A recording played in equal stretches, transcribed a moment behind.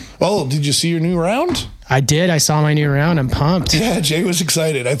Well, did you see your new round? I did. I saw my new round. I'm pumped. Yeah, Jay was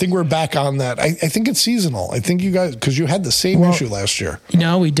excited. I think we're back on that. I think it's seasonal. I think you guys, because you had the same issue last year.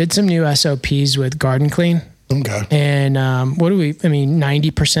 We did some new SOPs with Garden Clean. Okay. And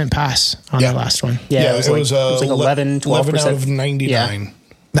 90% pass on the last one. Yeah, it was like 11, 12%. 11 out of 99. Yeah.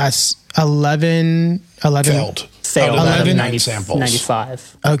 That's 11 failed. 11 samples.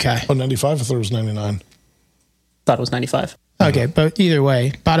 95. Okay. Oh, 95? I thought it was 99. Thought it was 95. Okay, but either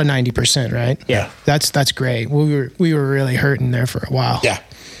way, about a 90%, right? Yeah. That's great. We were really hurting there for a while. Yeah.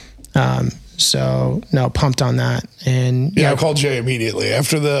 So pumped on that. And I called Jay immediately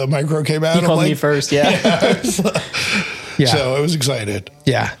after the micro came out. He called me first, yeah. So I was excited.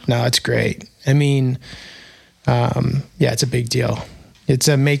 Yeah, no, it's great. I mean, it's a big deal. It's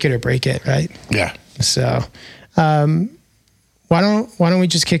a make it or break it, right? Yeah. So, why don't we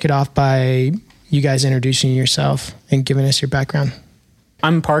just kick it off by you guys introducing yourself and giving us your background?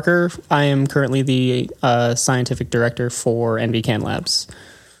 I'm Parker. I am currently the scientific director for Cann Labs.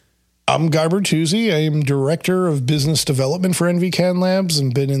 I'm Guy Bertuzzi. I am director of business development for Cann Labs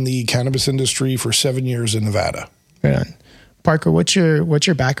and been in the cannabis industry for 7 years in Nevada. Right on. Parker, what's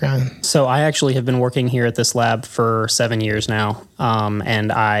your background? So I actually have been working here at this lab for 7 years now,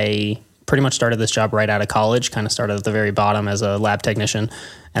 and I pretty much started this job right out of college. Kind of started at the very bottom as a lab technician,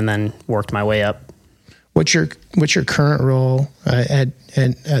 and then worked my way up. What's your current role at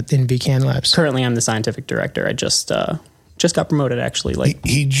Cann Labs? Currently, I'm the scientific director. I just got promoted, actually.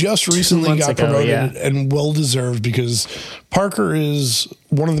 He just recently got promoted, yeah. And well deserved, because Parker is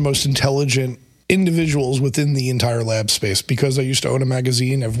one of the most intelligent individuals within the entire lab space. Because I used to own a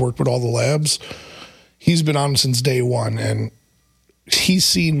magazine, I've worked with all the labs. He's been on since day one, and he's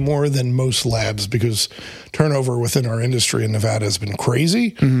seen more than most labs, because turnover within our industry in Nevada has been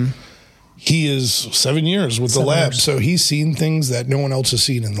crazy. Mm-hmm. He is 7 years with the lab, so he's seen things that no one else has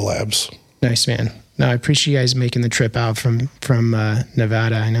seen in the labs. Nice, man. No, I appreciate you guys making the trip out from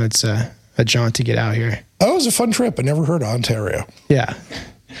Nevada. I know it's a jaunt to get out here. Oh, it was a fun trip. I never heard of Ontario. Yeah.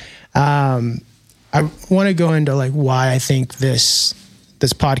 I want to go into why I think this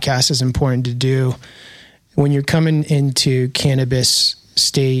podcast is important to do. When you're coming into cannabis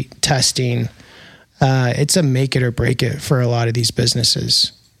state testing, it's a make it or break it for a lot of these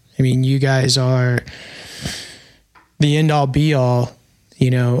businesses. I mean, you guys are the end all be all.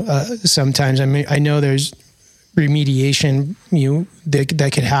 Sometimes I know there's remediation,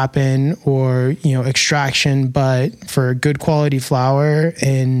 that could happen, or extraction, but for good quality flower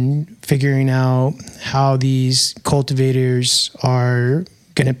and figuring out how these cultivators are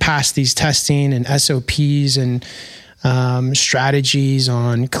going to pass these testing and SOPs and strategies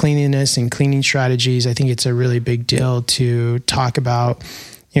on cleanliness and cleaning strategies. I think it's a really big deal to talk about,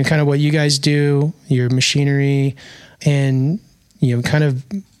 kind of what you guys do, your machinery, and kind of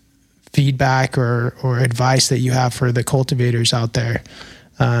feedback or advice that you have for the cultivators out there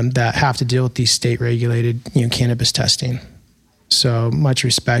that have to deal with these state-regulated cannabis testing. So much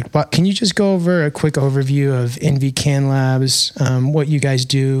respect. But can you just go over a quick overview of Cann Labs, what you guys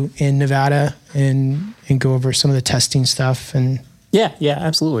do in Nevada, and go over some of the testing stuff? And Yeah,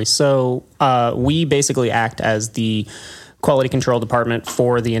 absolutely. So we basically act as the quality control department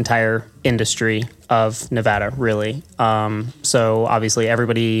for the entire industry of Nevada, really. So obviously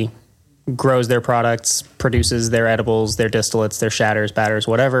everybody grows their products, produces their edibles, their distillates, their shatters, batters,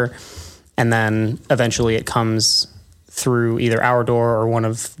 whatever. And then eventually it comes through either our door or one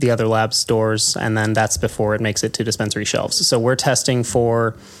of the other labs' doors. And then that's before it makes it to dispensary shelves. So we're testing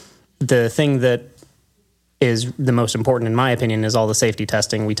for the thing that is the most important, in my opinion, is all the safety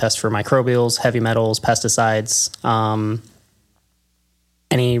testing. We test for microbials, heavy metals, pesticides,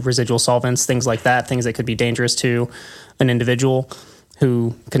 any residual solvents, things like that, things that could be dangerous to an individual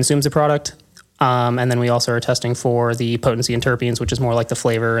who consumes the product. And then we also are testing for the potency and terpenes, which is more like the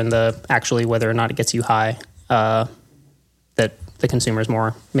flavor and the actually whether or not it gets you high, that the consumers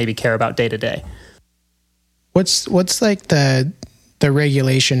more maybe care about day to day. What's like the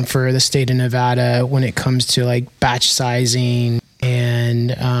regulation for the state of Nevada when it comes to batch sizing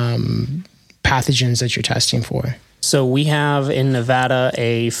and pathogens that you're testing for? So we have in Nevada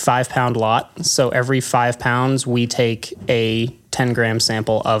a 5-pound lot. So every 5 pounds, we take a 10-gram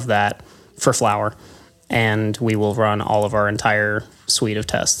sample of that for flower, and we will run all of our entire suite of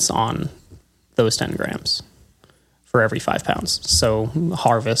tests on those 10 grams for every 5 pounds. So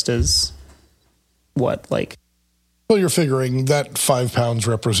harvest is what, Well, you're figuring that 5 pounds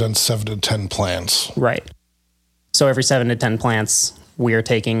represents 7 to 10 plants. Right. So every 7 to 10 plants, we are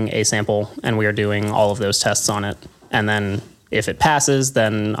taking a sample and we are doing all of those tests on it. And then If it passes,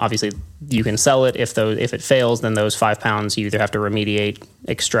 then obviously you can sell it. If it fails, then those 5 pounds you either have to remediate,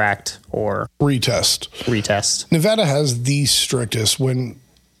 extract, or retest. Nevada has the strictest. When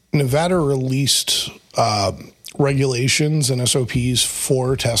Nevada released regulations and SOPs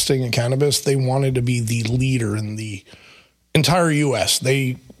for testing in cannabis, they wanted to be the leader in the entire U.S.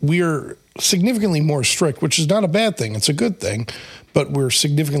 We're significantly more strict, which is not a bad thing. It's a good thing, but we're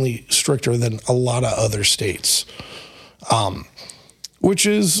significantly stricter than a lot of other states. Which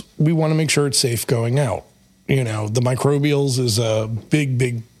is, we want to make sure it's safe going out. You know, the microbials is a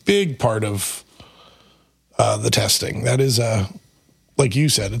big part of the testing. That is, like you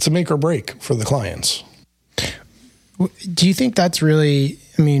said, it's a make or break for the clients. Do you think that's really,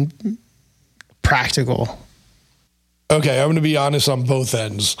 practical? Okay, I'm going to be honest on both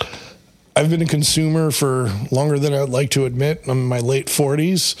ends. I've been a consumer for longer than I'd like to admit. I'm in my late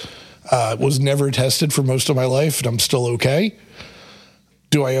 40s. Was never tested for most of my life, and I'm still okay.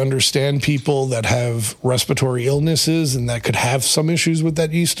 Do I understand people that have respiratory illnesses and that could have some issues with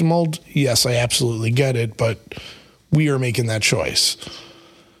that yeast and mold? Yes, I absolutely get it, but we are making that choice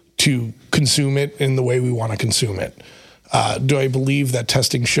to consume it in the way we want to consume it. Do I believe that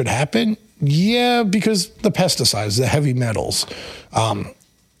testing should happen? Yeah, because the pesticides, the heavy metals,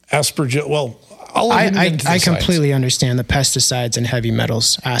 aspergillus. Well, I completely understand the pesticides and heavy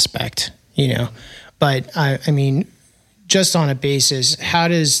metals aspect, but just on a basis, how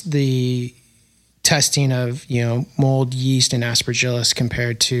does the testing of, mold, yeast, and aspergillus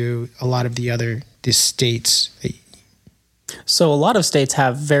compare to a lot of the states? So a lot of states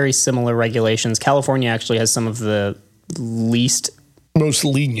have very similar regulations. California actually has some of the most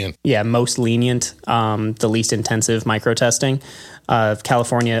lenient. Yeah, most lenient, the least intensive micro-testing.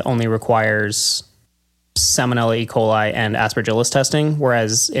 California only requires Salmonella, E. coli, and Aspergillus testing,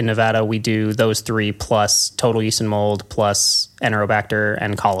 whereas in Nevada we do those 3 plus total yeast and mold plus Enterobacter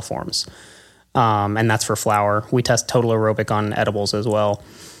and coliforms. And that's for flour. We test total aerobic on edibles as well.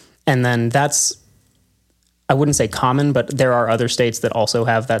 And then that's, I wouldn't say common, but there are other states that also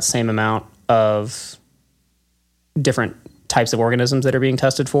have that same amount of different types of organisms that are being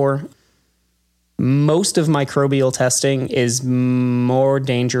tested for. Most of microbial testing is more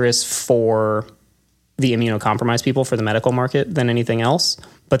dangerous for the immunocompromised people for the medical market than anything else.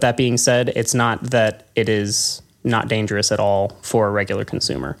 But that being said, it's not that it is not dangerous at all for a regular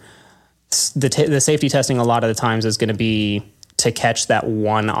consumer. The safety testing a lot of the times is going to be to catch that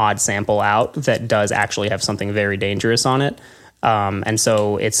one odd sample out that does actually have something very dangerous on it. And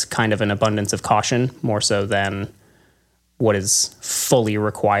so it's kind of an abundance of caution more so than what is fully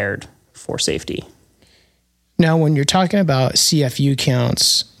required for safety. Now, when you're talking about CFU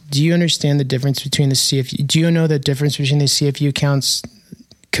counts, do you understand the difference between the CFU? Do you know the difference between the CFU counts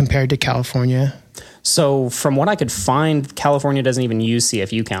compared to California? So from what I could find, California doesn't even use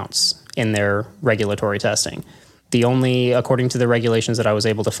CFU counts in their regulatory testing. According to the regulations that I was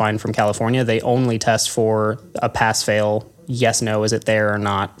able to find from California, they only test for a pass-fail, yes, no, is it there or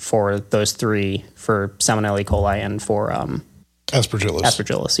not, for those 3, for Salmonella, E. coli, and for Aspergillus.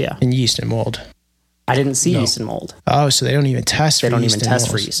 Aspergillus, yeah. And yeast and mold. I didn't see yeast and mold. Oh, so they don't even test for yeast and mold. They don't even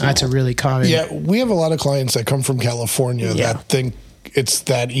test for yeast and mold. That's a really common. Yeah, we have a lot of clients that come from California that think it's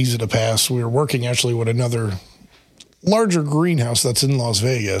that easy to pass. We were working actually with another larger greenhouse that's in Las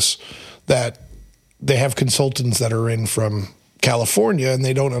Vegas that they have consultants that are in from California and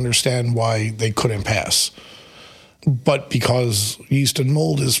they don't understand why they couldn't pass. But because yeast and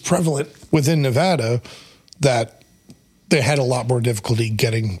mold is prevalent within Nevada, that they had a lot more difficulty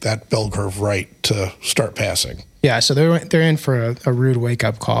getting that bell curve right to start passing. Yeah, so they're in for a rude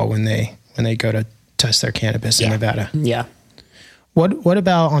wake-up call when they go to test their cannabis in Nevada. Yeah. What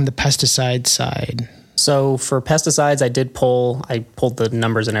about on the pesticide side? So for pesticides, I pulled the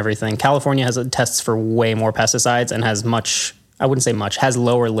numbers and everything. California tests for way more pesticides and has has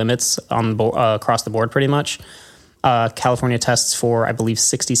lower limits on across the board pretty much. California tests for, I believe,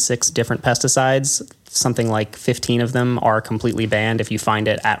 66 different pesticides. Something like 15 of them are completely banned. If you find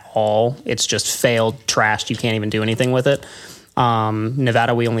it at all, it's just failed, trashed. You can't even do anything with it.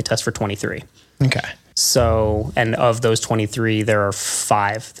 Nevada, we only test for 23. Okay. So, and of those 23, there are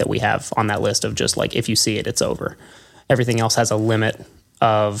 5 that we have on that list of just like, if you see it, it's over. Everything else has a limit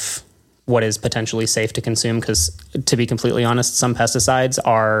of what is potentially safe to consume because, to be completely honest, some pesticides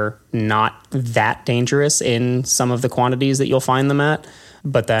are not that dangerous in some of the quantities that you'll find them at.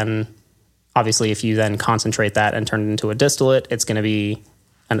 But then, obviously, if you then concentrate that and turn it into a distillate, it's going to be,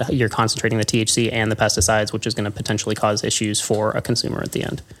 and you're concentrating the THC and the pesticides, which is going to potentially cause issues for a consumer at the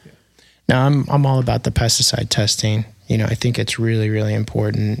end. Now, I'm all about the pesticide testing. I think it's really, really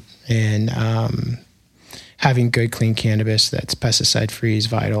important. And having good, clean cannabis that's pesticide free is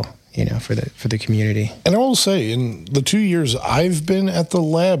vital, for the community. And I will say, in the 2 years I've been at the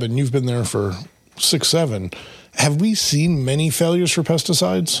lab, and you've been there for 6, 7, have we seen many failures for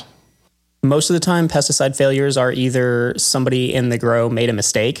pesticides? Most of the time, pesticide failures are either somebody in the grow made a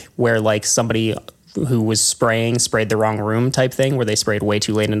mistake, where like somebody who was sprayed the wrong room type thing, where they sprayed way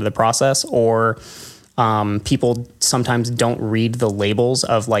too late into the process, or people sometimes don't read the labels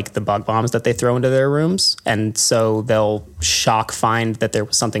of like the bug bombs that they throw into their rooms. And so they'll shock find that there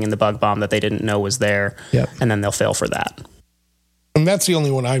was something in the bug bomb that they didn't know was there. Yep. And then they'll fail for that. And that's the only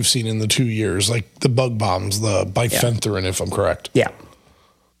one I've seen in the 2 years, like the bug bombs, the bifenthrin, if I'm correct. Yeah.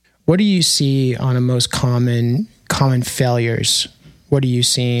 What do you see on a most common failures? What are you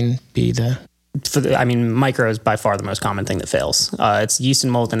seeing be the... micro is by far the most common thing that fails. It's yeast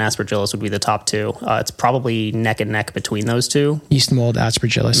and mold and aspergillus would be the top two. It's probably neck and neck between those two. Yeast, mold,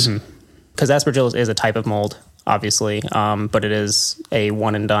 aspergillus. Because aspergillus is a type of mold, obviously, but it is a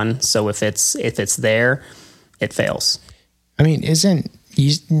one and done. So if it's there, it fails. I mean, isn't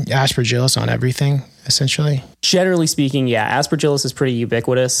yeast aspergillus on everything, essentially? Generally speaking, yeah. Aspergillus is pretty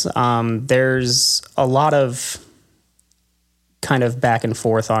ubiquitous. There's a lot of kind of back and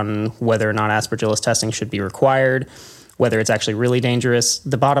forth on whether or not aspergillus testing should be required, whether it's actually really dangerous.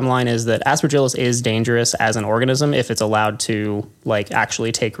 The bottom line is that aspergillus is dangerous as an organism if it's allowed to like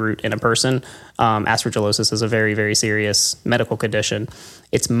actually take root in a person. Aspergillosis is a very, very serious medical condition.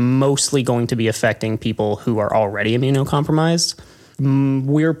 It's mostly going to be affecting people who are already immunocompromised.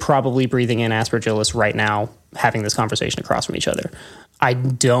 We're probably breathing in aspergillus right now, having this conversation across from each other. I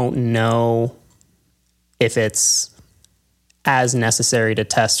don't know if it's as necessary to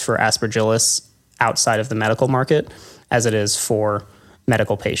test for aspergillus outside of the medical market as it is for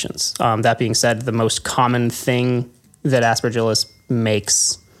medical patients. That being said, the most common thing that aspergillus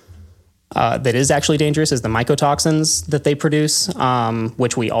makes that is actually dangerous is the mycotoxins that they produce,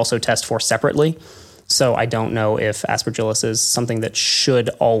 which we also test for separately. So I don't know if aspergillus is something that should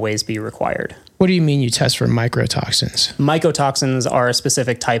always be required. What do you mean you test for mycotoxins? Mycotoxins are a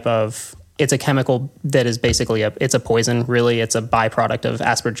specific type of... It's a chemical that is basically it's a poison, really. It's a byproduct of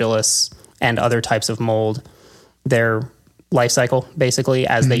aspergillus and other types of mold. Their life cycle, basically,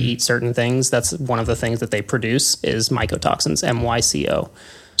 as they eat certain things, that's one of the things that they produce is mycotoxins, MYCO.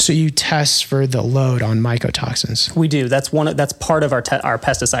 So you test for the load on mycotoxins? We do. That's part of our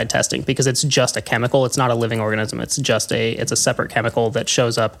pesticide testing, because it's just a chemical. It's not a living organism. It's a separate chemical that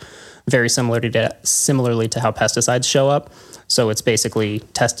shows up very similarly to how pesticides show up. So it's basically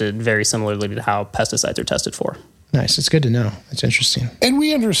tested very similarly to how pesticides are tested for. Nice. It's good to know. It's interesting. And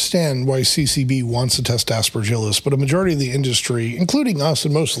we understand why CCB wants to test aspergillus, but a majority of the industry, including us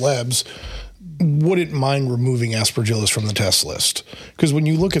and most labs, wouldn't mind removing aspergillus from the test list. Because when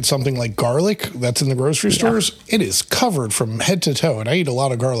you look at something like garlic that's in the grocery stores, it is covered from head to toe. And I eat a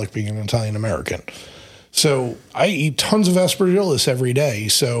lot of garlic being an Italian American. So I eat tons of aspergillus every day.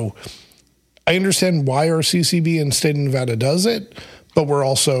 So I understand why our CCB in the state of Nevada does it, but we're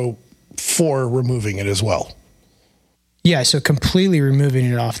also for removing it as well. Yeah, so completely removing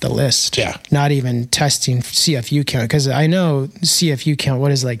it off the list. Yeah. Not even testing CFU count. Because I know CFU count,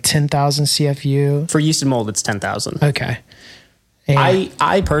 what is it, like 10,000 CFU? For yeast and mold, it's 10,000. Okay. And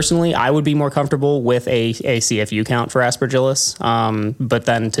I personally, I would be more comfortable with a CFU count for aspergillus. But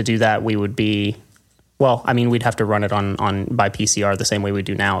then to do that, we would be... Well, I mean, we'd have to run it on by PCR the same way we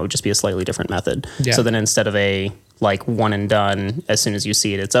do now. It would just be a slightly different method. Yeah. So then instead of a like one and done, as soon as you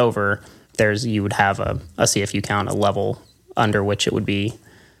see it, it's over, you would have a CFU count, a level under which it would be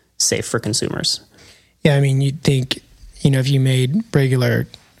safe for consumers. Yeah, I mean, you'd think, if you made regular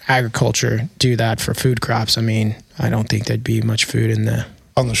agriculture do that for food crops, I mean, I don't think there'd be much food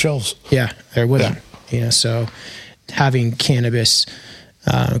on the shelves. Yeah, there wouldn't. Yeah. So having cannabis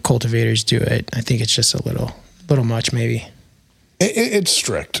cultivators do it, I think it's just a little much, maybe. It's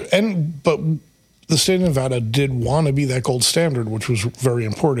strict, but the state of Nevada did want to be that gold standard, which was very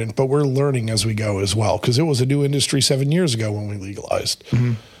important. But we're learning as we go as well, because it was a new industry 7 years ago when we legalized.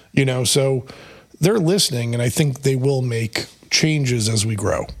 Mm-hmm. So they're listening, and I think they will make changes as we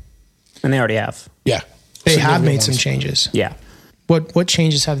grow. And they already have. Yeah, they have made some changes. Yeah. What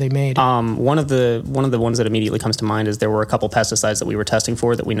changes have they made? One of the ones that immediately comes to mind is there were a couple pesticides that we were testing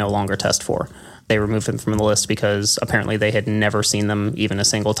for that we no longer test for. They removed them from the list because apparently they had never seen them even a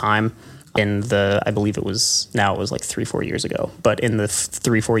single time I believe it was like 3-4 years ago. But in the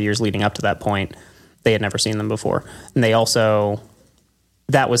 3-4 years leading up to that point, they had never seen them before. And they also,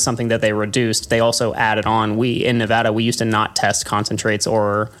 that was something that they reduced. They also added on, in Nevada, we used to not test concentrates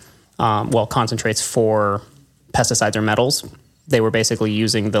concentrates for pesticides or metals. They were basically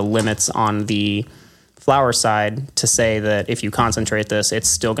using the limits on the flower side to say that if you concentrate this, it's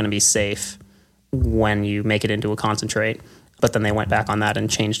still going to be safe when you make it into a concentrate. But then they went back on that and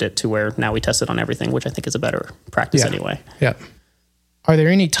changed it to where now we test it on everything, which I think is a better practice anyway. Yeah. Are there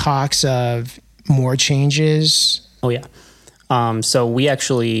any talks of more changes? Oh, yeah. So we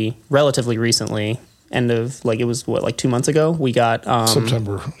actually relatively recently, it was 2 months ago, we got...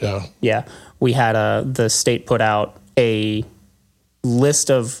 September, yeah. Yeah. We had the state put out a list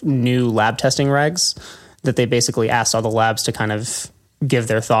of new lab testing regs that they basically asked all the labs to kind of give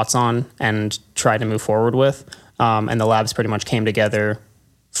their thoughts on and try to move forward with. And the labs pretty much came together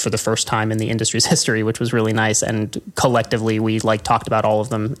for the first time in the industry's history, which was really nice. And collectively, we talked about all of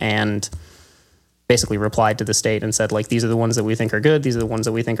them and basically replied to the state and said, these are the ones that we think are good. These are the ones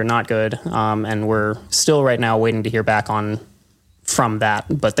that we think are not good. And we're still right now waiting to hear back from that.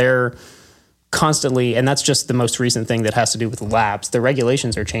 But they're constantly, and that's just the most recent thing that has to do with labs. The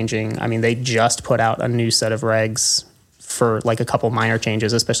regulations are changing. I mean, they just put out a new set of regs for a couple minor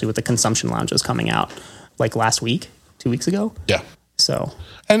changes, especially with the consumption lounges coming out last week, 2 weeks ago. Yeah. So,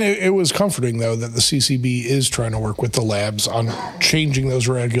 and it was comforting though that the CCB is trying to work with the labs on changing those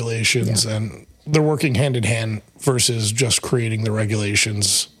regulations, and they're working hand in hand versus just creating the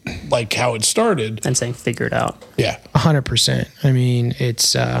regulations like how it started and saying figure it out. Yeah, 100%. I mean,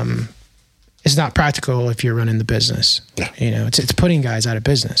 it's not practical if you're running the business. Yeah. It's putting guys out of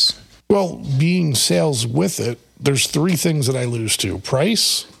business. Well, being sales with it, there's three things that I lose to: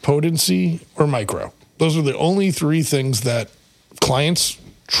 price, potency, or micro. Those are the only three things that clients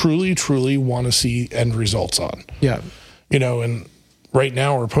truly, truly want to see end results on. Yeah. And right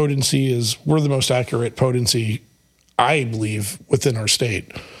now our potency we're the most accurate potency, I believe, within our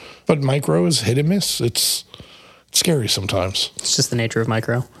state. But micro is hit and miss. It's scary sometimes. It's just the nature of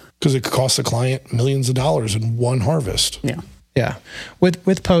micro. Because it could cost the client millions of dollars in one harvest. Yeah. Yeah.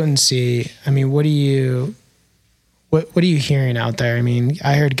 With potency, I mean, what are you hearing out there? I mean,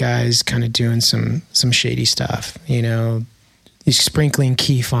 I heard guys kind of doing some shady stuff, he's sprinkling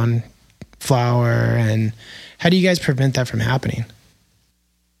keef on flour. And how do you guys prevent that from happening?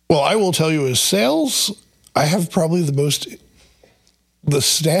 Well, I will tell you, as sales, I have probably the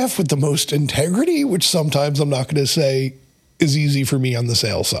staff with the most integrity, which sometimes I'm not going to say is easy for me on the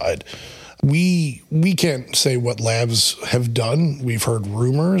sales side. We can't say what labs have done. We've heard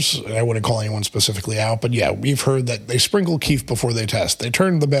rumors, and I wouldn't call anyone specifically out, but yeah, we've heard that they sprinkle keef before they test. They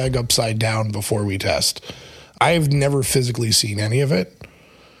turn the bag upside down before we test. I've never physically seen any of it.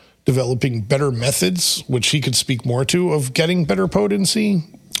 Developing better methods, which he could speak more to, of getting better potency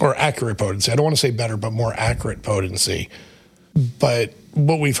or accurate potency. I don't want to say better, but more accurate potency. But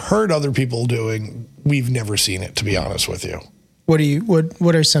what we've heard other people doing, we've never seen it, to be honest with you.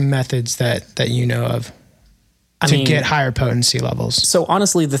 What are some methods that you know of to get higher potency levels? So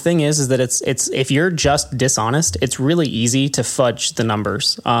honestly, the thing is that it's if you're just dishonest, it's really easy to fudge the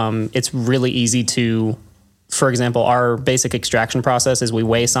numbers. It's really easy to, for example, our basic extraction process is we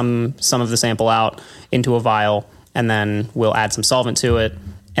weigh some of the sample out into a vial, and then we'll add some solvent to it,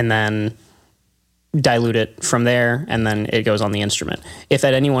 and then dilute it from there, and then it goes on the instrument. If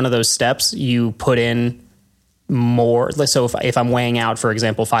at any one of those steps you put in more, so if I'm weighing out, for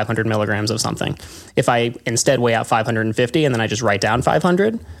example, 500 milligrams of something, if I instead weigh out 550 and then I just write down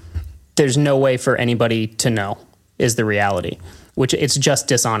 500, there's no way for anybody to know, is the reality, which it's just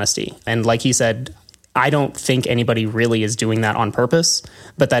dishonesty. And like he said, I don't think anybody really is doing that on purpose,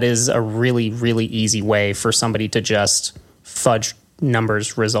 but that is a really, really easy way for somebody to just fudge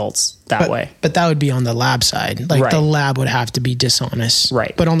numbers results that way. But that would be on the lab side. The lab would have to be dishonest.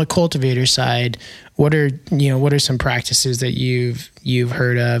 Right. But on the cultivator side, what are some practices that you've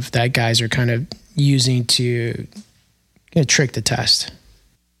heard of that guys are kind of using to trick the test?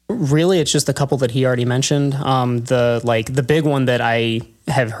 Really, it's just a couple that he already mentioned. The big one that I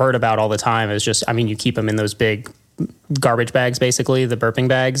have heard about all the time is just, you keep them in those big garbage bags, basically the burping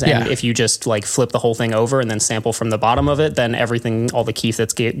bags. And if you just flip the whole thing over and then sample from the bottom of it, then everything, all the keef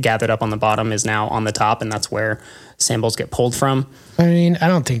that's gathered up on the bottom is now on the top. And that's where samples get pulled from. I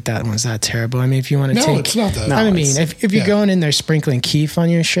don't think that one's that terrible. If you want to it's not that. If you're going in there sprinkling keef on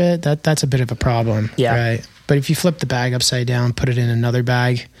your shit, that's a bit of a problem. Yeah. Right. But if you flip the bag upside down, put it in another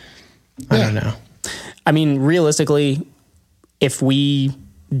bag, I don't know. Realistically, if we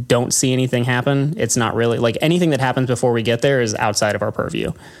don't see anything happen, it's not really anything that happens before we get there is outside of our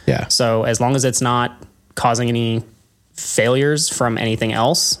purview. Yeah. So as long as it's not causing any failures from anything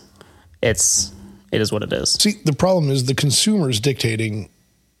else, it is what it is. See, the problem is the consumer's dictating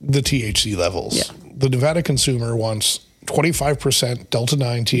the THC levels. Yeah. The Nevada consumer wants 25% Delta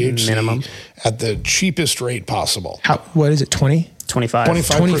 9 THC minimum at the cheapest rate possible. What is it, 20? 25.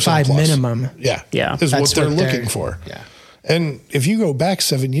 25 plus. minimum. Yeah. Yeah. Is That's what they're looking for. Yeah. And if you go back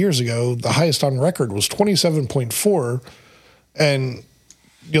 7 years ago, the highest on record was 27.4. And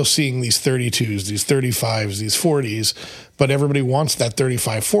you're seeing these 32s, these 35s, these 40s, but everybody wants that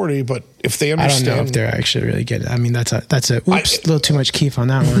 35, 40. But if they understand, I don't know if they're actually really good. I mean, that's a little too much keef on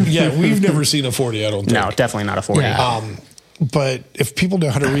that one. Yeah, we've never seen a 40, I don't think. No, definitely not a 40. Yeah. But if people know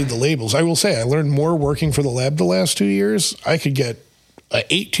how to read the labels, I will say I learned more working for the lab the last 2 years. I could get a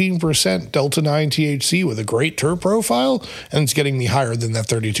 18% Delta 9 THC with a great terp profile, and it's getting me higher than that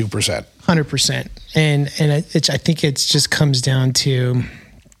 32%. 100%. And I think it just comes down to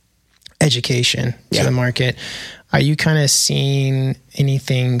education to the market. Are you kind of seeing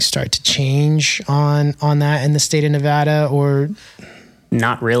anything start to change on that in the state of Nevada, or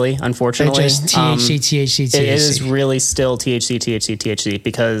not really, unfortunately? Just THC. It is really still THC,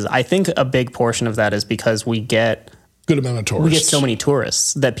 because I think a big portion of that is because we get good amount of tourists. We get so many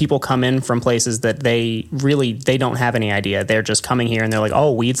tourists that people come in from places that they don't have any idea. They're just coming here and they're like,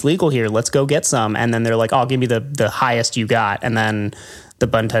 oh, weed's legal here. Let's go get some. And then they're like, oh, give me the highest you got. And then the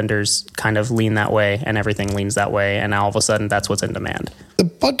bud tenders kind of lean that way and everything leans that way. And now all of a sudden that's what's in demand. The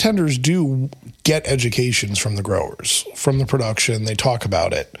bud tenders do get educations from the growers, from the production. They talk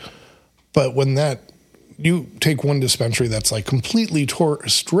about it. But when you take one dispensary that's like completely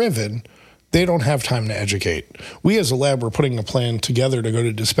tourist driven, they don't have time to educate. We as a lab, we're putting a plan together to go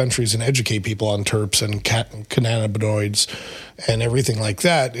to dispensaries and educate people on terps and cannabinoids and everything like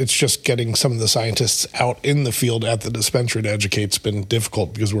that. It's just getting some of the scientists out in the field at the dispensary to educate's been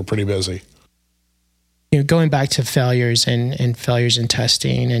difficult because we're pretty busy. Going back to failures and failures in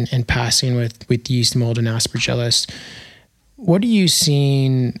testing and passing with yeast, mold, and aspergillus, what are you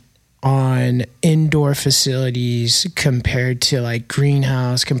seeing on indoor facilities compared to like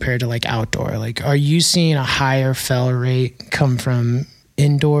greenhouse, compared to like outdoor? Like, are you seeing a higher fail rate come from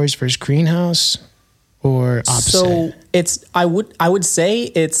indoors versus greenhouse, or opposite? So I would say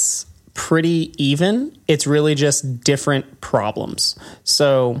it's pretty even. It's really just different problems.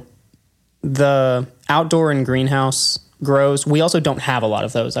 So the outdoor and greenhouse grows, we also don't have a lot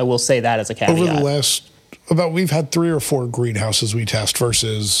of those. I will say that as a caveat. Over the last we've had 3 or 4 greenhouses we test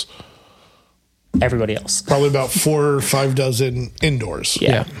versus everybody else. Probably about 4 or 5 dozen indoors.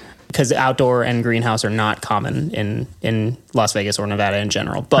 Yeah. Because outdoor and greenhouse are not common in Las Vegas or Nevada in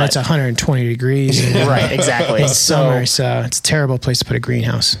general. But it's 120 degrees. Right, exactly. It's summer, so it's a terrible place to put a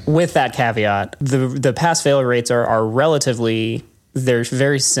greenhouse. With that caveat, the pass failure rates are relatively, they're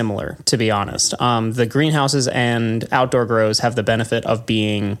very similar, to be honest. The greenhouses and outdoor grows have the benefit of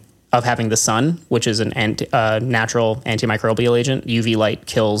having the sun, which is an natural antimicrobial agent. UV light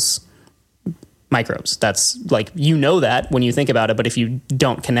kills microbes. That's like, that when you think about it, but if you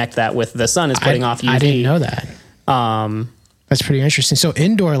don't connect that with the sun is putting off UV. I didn't know that. That's pretty interesting. So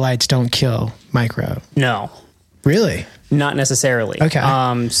indoor lights don't kill micro? No. Really? Not necessarily. Okay.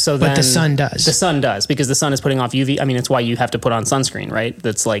 But the sun does. The sun does, because the sun is putting off UV. I mean, it's why you have to put on sunscreen, right?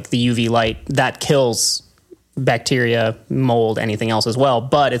 That's like the UV light that kills bacteria, mold, anything else as well,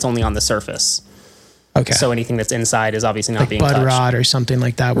 but it's only on the surface. Okay. So anything that's inside is obviously not being touched. Bud rot or something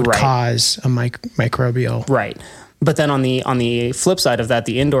like that would cause a microbial. Right. But then on the flip side of that,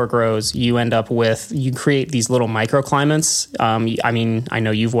 the indoor grows, you end up with, you create these little microclimates. I mean, I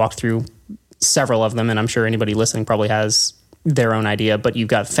know you've walked through several of them, and I'm sure anybody listening probably has their own idea, but you've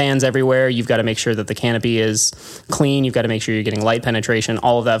got fans everywhere. You've got to make sure that the canopy is clean. You've got to make sure you're getting light penetration,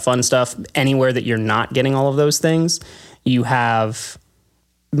 all of that fun stuff. Anywhere that you're not getting all of those things, you have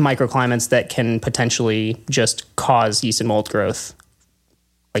microclimates that can potentially just cause yeast and mold growth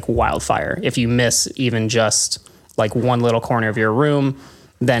like wildfire. If you miss even just like one little corner of your room,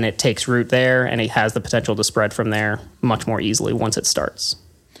 then it takes root there and it has the potential to spread from there much more easily once it starts.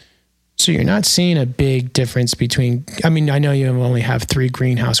 So you're not seeing a big difference between, I mean, I know you only have 3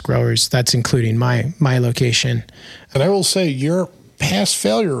 greenhouse growers. That's including my location. And I will say your pass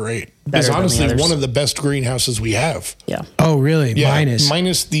failure rate is honestly one of the best greenhouses we have. Yeah. Oh, really? Yeah.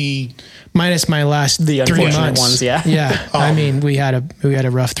 Minus my last 3 months. Ones, yeah. Yeah. I mean, we had a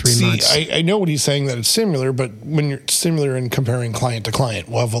rough 3 months. I know what he's saying, that it's similar, but when you're similar in comparing client to client,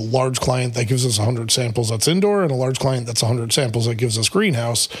 we'll have a large client that gives us 100 samples that's indoor and a large client that's 100 samples that gives us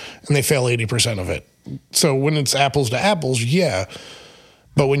greenhouse, and they fail 80% of it. So when it's apples to apples, yeah.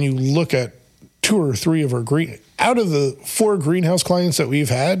 But when you look at 2 or 3 of our out of the 4 greenhouse clients that we've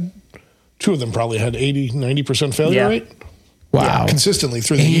had, 2 of them probably had 80-90% failure rate. Wow. Yeah, consistently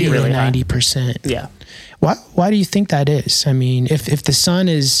through the year. Really 90%. Yeah. Why do you think that is? I mean, if the sun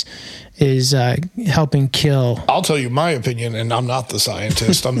is helping kill. I'll tell you my opinion, and I'm not the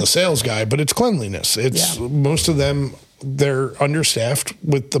scientist, I'm the sales guy, but it's cleanliness. It's most of them they're understaffed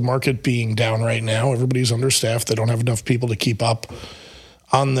with the market being down right now. Everybody's understaffed. They don't have enough people to keep up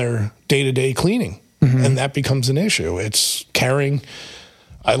on their day-to-day cleaning. And that becomes an issue. It's carrying,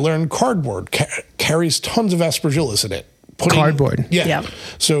 I learned cardboard carries tons of aspergillus in it. Cardboard. Yeah.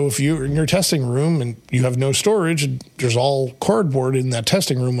 So if you're in your testing room and you have no storage, and there's all cardboard in that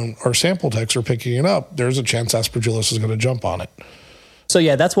testing room and our sample techs are picking it up, there's a chance aspergillus is going to jump on it. So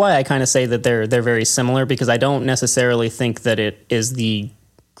yeah, that's why I kind of say that they're very similar, because I don't necessarily think that it is the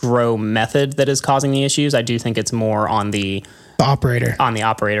grow method that is causing the issues. I do think it's more on the operator, on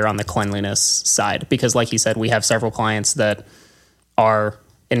the cleanliness side, because like you said, we have several clients that are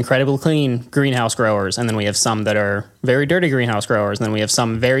incredibly clean greenhouse growers, and then we have some that are very dirty greenhouse growers, and then we have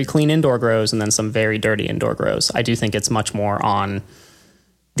some very clean indoor grows, and then some very dirty indoor grows. I do think it's much more on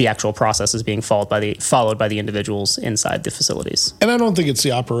the actual processes being followed by the individuals inside the facilities. And I don't think it's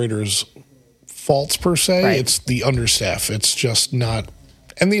the operator's faults per se. Right. It's the understaff. It's just not,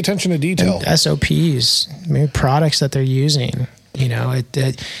 and the attention to detail. And SOPs, maybe products that they're using. You know,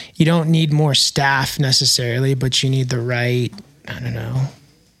 you don't need more staff necessarily, but you need the right, I don't know,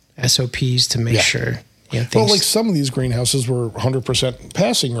 SOPs to make sure. You know, well, like some of these greenhouses were 100%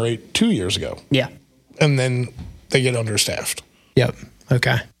 passing rate 2 years ago. Yeah. And then they get understaffed. Yep.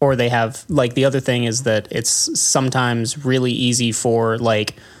 Okay. Or they have, like, the other thing is that it's sometimes really easy for,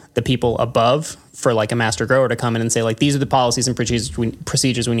 like, the people above, for like a master grower to come in and say, like, these are the policies and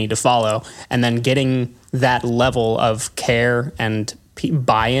procedures we need to follow. And then getting that level of care and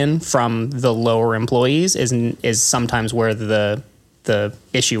buy-in from the lower employees is sometimes where the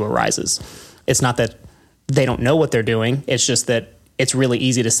issue arises. It's not that they don't know what they're doing. It's just that it's really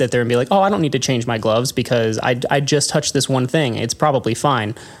easy to sit there and be like, oh, I don't need to change my gloves because I just touched this one thing. It's probably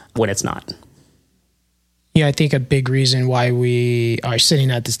fine, when it's not. Yeah, I think a big reason why we are sitting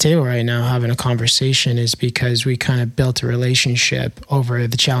at this table right now having a conversation is because we kind of built a relationship over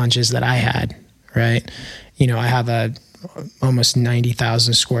the challenges that I had, right? You know, I have a almost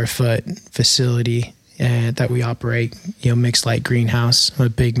 90,000 square foot facility that we operate, you know, mixed light greenhouse. I'm a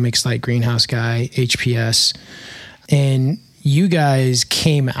big mixed light greenhouse guy, HPS. And you guys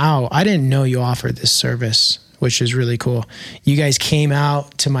came out. I didn't know you offered this service, which is really cool. You guys came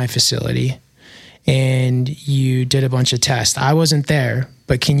out to my facility and you did a bunch of tests. I wasn't there,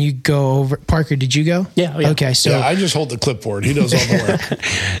 but can you go over? Parker, did you go? Yeah. Okay. So I just hold the clipboard. He does all the work.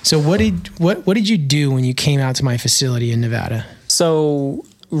 So what did you do when you came out to my facility in Nevada? So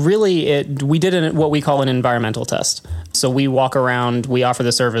really, we did what we call an environmental test. So we walk around, we offer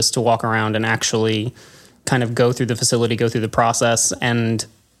the service to walk around and actually kind of go through the facility, go through the process, and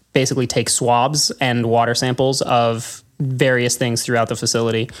basically take swabs and water samples of various things throughout the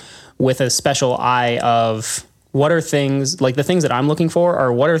facility with a special eye of what are things, like the things that I'm looking for,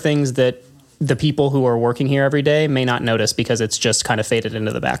 or what are things that the people who are working here every day may not notice because it's just kind of faded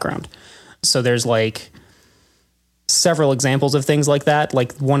into the background. So there's like several examples of things like that.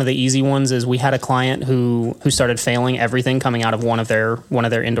 Like one of the easy ones is we had a client who started failing everything coming out of one of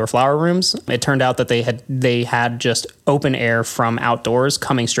their indoor flower rooms. It turned out that they had just open air from outdoors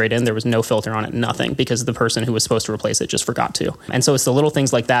coming straight in. There was no filter on it, nothing, because the person who was supposed to replace it just forgot to. And so it's the little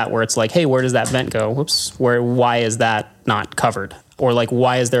things like that where it's like, hey, where does that vent go? Whoops, why is that not covered? Or like,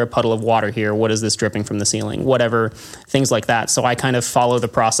 why is there a puddle of water here? What is this dripping from the ceiling? Whatever, things like that. So I kind of follow the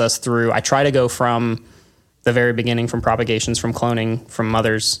process through. I try to go from the very beginning, from propagations, from cloning, from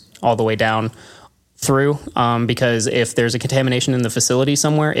mothers, all the way down through, because if there's a contamination in the facility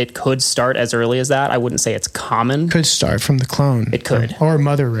somewhere, it could start as early as that. I wouldn't say it's common. Could start from the clone. It could. Or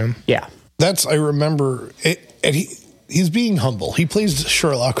mother room. Yeah. I remember it, and he's being humble. He plays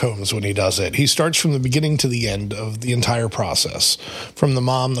Sherlock Holmes when he does it. He starts from the beginning to the end of the entire process, from the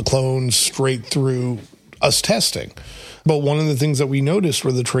mom, the clones, straight through us testing. But one of the things that we noticed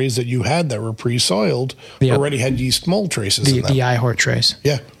were the trays that you had that were pre-soiled already had yeast mold traces in them. The iHort trays.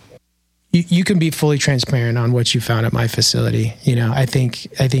 Yeah. You can be fully transparent on what you found at my facility. You know, I think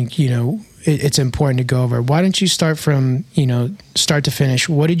you know, it's important to go over. Why don't you start from, you know, start to finish?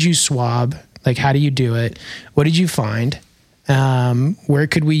 What did you swab? Like, how do you do it? What did you find? Where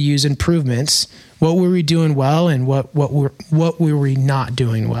could we use improvements? What were we doing well, and what were we not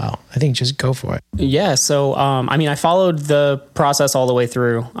doing well? I think just go for it. Yeah. So, I mean, I followed the process all the way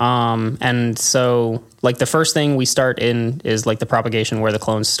through. And so like the first thing we start in is like the propagation where the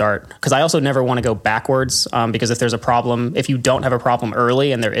clones start. Cause I also never want to go backwards. Because if there's a problem, if you don't have a problem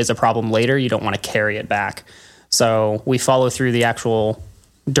early and there is a problem later, you don't want to carry it back. So we follow through the actual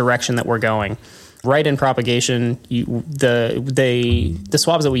direction that we're going. Right in propagation, the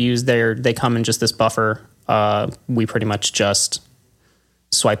swabs that we use there, they come in just this buffer. We pretty much just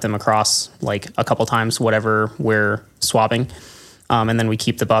swipe them across like a couple times, whatever we're swabbing. And then we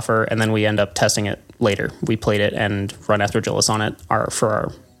keep the buffer, and then we end up testing it later. We plate it and run aspergillus on it for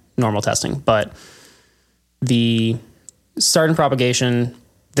our normal testing. But the start and propagation,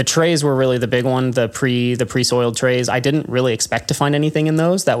 the trays were really the big one, the pre-soiled trays. I didn't really expect to find anything in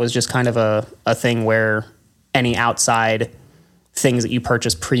those. That was just kind of a thing where any outside things that you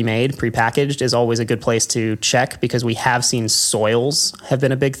purchase pre-made, pre-packaged is always a good place to check, because we have seen soils have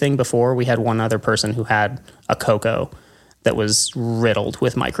been a big thing before. We had one other person who had a cocoa that was riddled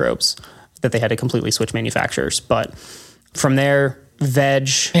with microbes that they had to completely switch manufacturers. But from there, veg.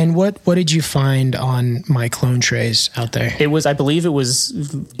 And what did you find on my clone trays out there? I believe it was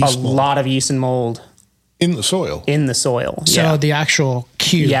lot of yeast and mold. In the soil. So the actual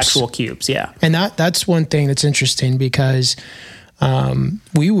cubes. The actual cubes, yeah. And that's one thing that's interesting, because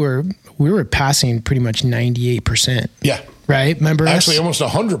we were passing pretty much 98%. Yeah. Right? Remember actually us? almost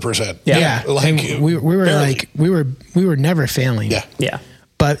 100%. Yeah. Like, and we were barely. Like we were never failing. Yeah. Yeah.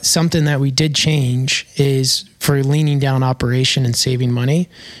 But something that we did change is, for leaning down operation and saving money,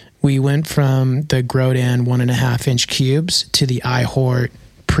 we went from the Grodan 1.5 inch cubes to the iHort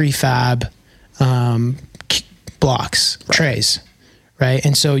prefab blocks, trays. Right.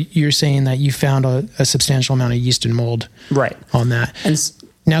 And so you're saying that you found a substantial amount of yeast and mold on that. And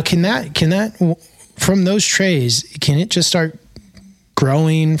now, can that from those trays, can it just start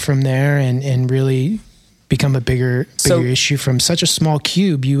growing from there and really become a bigger issue from such a small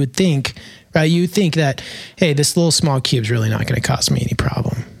cube? You would think, right? You would think that, hey, this little small cube's really not going to cause me any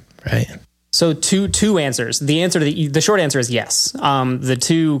problem, right? So two answers. The short answer is yes. The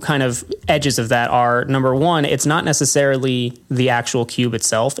two kind of edges of that are, number one, it's not necessarily the actual cube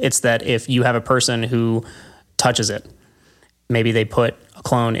itself. It's that if you have a person who touches it, maybe they put a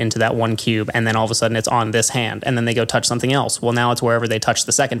clone into that one cube, and then all of a sudden it's on this hand, and then they go touch something else. Well, now it's wherever they touched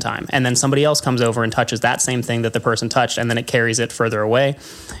the second time. And then somebody else comes over and touches that same thing that the person touched, and then it carries it further away.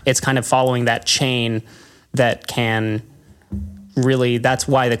 It's kind of following that chain that can really, that's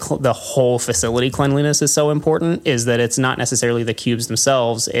why the whole facility cleanliness is so important, is that it's not necessarily the cubes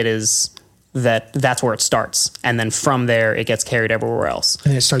themselves. It is that's where it starts. And then from there, it gets carried everywhere else.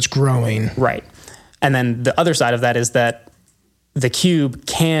 And it starts growing. Right. And then the other side of that is that the cube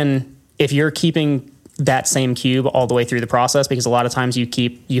can, if you're keeping that same cube all the way through the process, because a lot of times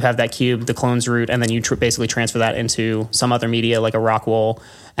you have that cube, the clone's root, and then you basically transfer that into some other media like a rock wool.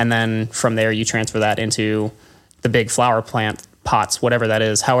 And then from there, you transfer that into the big flower plant pots, whatever that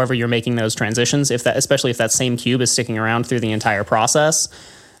is, however you're making those transitions. Especially if that same cube is sticking around through the entire process,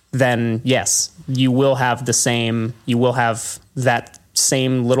 then yes, you will have that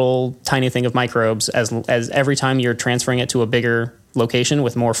same little tiny thing of microbes as every time you're transferring it to a bigger location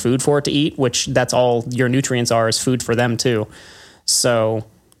with more food for it to eat, which that's all your nutrients are, is food for them too. So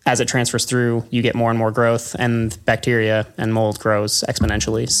as it transfers through, you get more and more growth, and bacteria and mold grows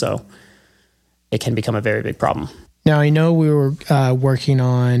exponentially. So it can become a very big problem. Now, I know we were working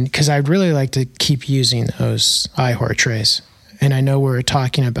on, because I'd really like to keep using those iHort trays. And I know we were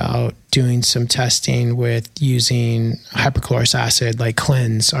talking about doing some testing with using hypochlorous acid, like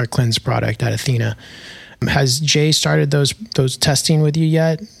Cleanse, our Cleanse product at Athena. Has Jay started those testing with you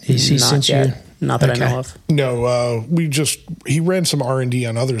yet? Not yet. Not that I know of. No, he ran some R&D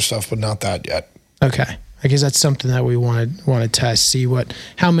on other stuff, but not that yet. Okay. I guess that's something that we want to test, see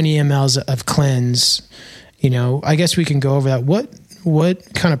how many mLs of Cleanse. I guess we can go over that.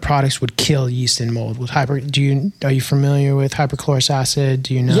 What kind of products would kill yeast and mold? Are you familiar with hypochlorous acid?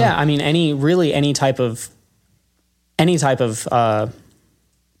 Do you know? Yeah, I mean, any type of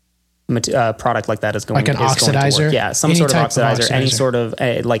product like that is going, like an oxidizer. To work. Yeah, some sort of oxidizer. Any sort of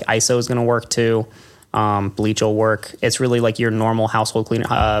like ISO is going to work too. Bleach will work. It's really like your normal household cleaner.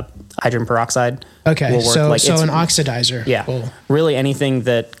 Hydrogen peroxide. Okay, will work. so an oxidizer. Yeah, cool. Really anything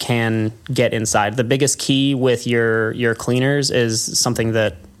that can get inside. The biggest key with your cleaners is something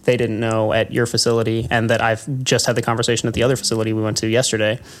that they didn't know at your facility, and that I've just had the conversation at the other facility we went to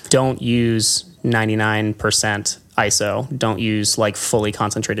yesterday. Don't use 99% ISO. Don't use like fully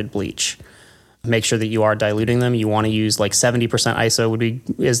concentrated bleach. Make sure that you are diluting them. You want to use like 70%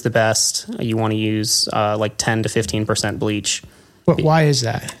 ISO is the best. You want to use like 10 to 15% bleach. But why is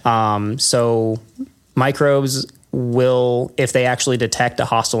that? So microbes will, if they actually detect a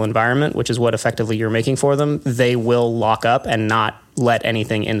hostile environment, which is what effectively you're making for them, they will lock up and not let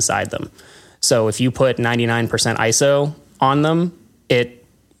anything inside them. So if you put 99% ISO on them, it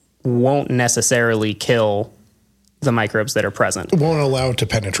won't necessarily kill the microbes that are present. It won't allow it to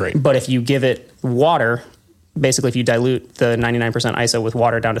penetrate. But if you give it water, basically if you dilute the 99% ISO with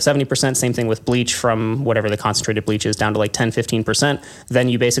water down to 70%, same thing with bleach from whatever the concentrated bleach is down to like 10, 15%, then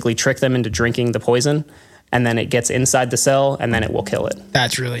you basically trick them into drinking the poison, and then it gets inside the cell, and then it will kill it.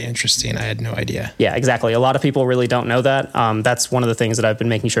 That's really interesting. I had no idea. Yeah, exactly. A lot of people really don't know that. That's one of the things that I've been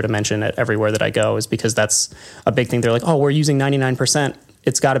making sure to mention at everywhere that I go, is because that's a big thing. They're like, oh, we're using 99%.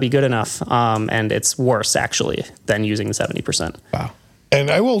 It's got to be good enough. And it's worse, actually, than using the 70%. Wow.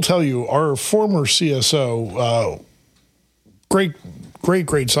 And I will tell you, our former CSO,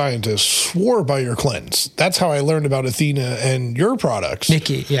 great scientist, swore by your cleanse. That's how I learned about Athena and your products.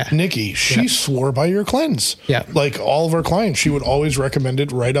 Nikki, she swore by your cleanse. Yeah. Like all of our clients, she would always recommend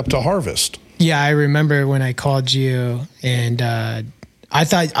it right up to harvest. Yeah, I remember when I called you, and I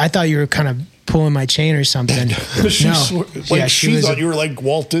thought you were kind of pulling my chain or something. She thought you were like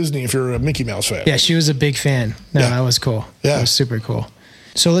Walt Disney if you're a Mickey Mouse fan. Yeah, she was a big fan. No, that was cool. Yeah. That was super cool.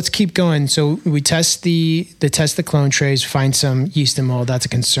 So let's keep going. So we test the clone trays, find some yeast and mold. That's a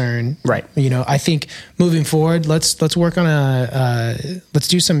concern, right? You know, I think moving forward, let's work on let's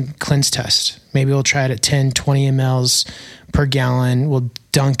do some cleanse test. Maybe we'll try it at 10, 20 mLs per gallon. We'll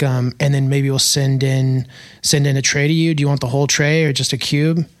dunk them, and then maybe we'll send in a tray to you. Do you want the whole tray or just a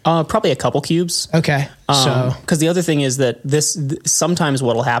cube? Probably a couple cubes. Okay. So because the other thing is that sometimes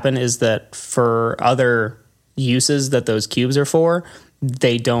what'll happen is that for other uses that those cubes are for,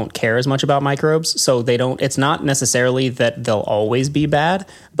 they don't care as much about microbes. So it's not necessarily that they'll always be bad,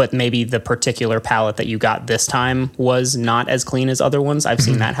 but maybe the particular pallet that you got this time was not as clean as other ones. I've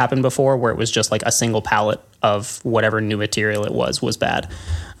seen that happen before, where it was just like a single pallet of whatever new material it was bad.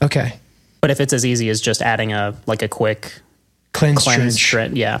 Okay. But if it's as easy as just adding a quick cleanse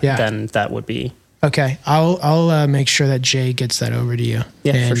trench, then that would be. Okay, I'll make sure that Jay gets that over to you.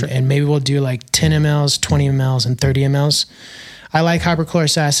 Yeah, for sure. And maybe we'll do like 10 mLs, 20 mLs, and 30 mLs. I like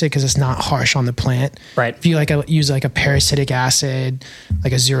hypochlorous acid because it's not harsh on the plant. Right. If you use like a parasitic acid,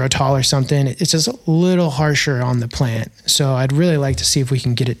 like a xylitol or something, it's just a little harsher on the plant. So I'd really like to see if we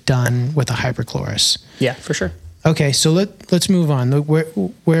can get it done with a hypochlorous. Yeah, for sure. Okay, so let's move on.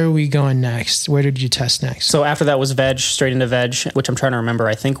 Where are we going next? Where did you test next? So after that was veg, straight into veg, which I'm trying to remember,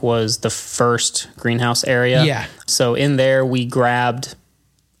 I think was the first greenhouse area. Yeah. So in there we grabbed,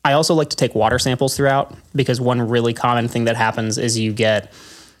 I also like to take water samples throughout, because one really common thing that happens is you get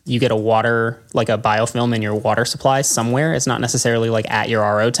a water, like a biofilm in your water supply somewhere. It's not necessarily like at your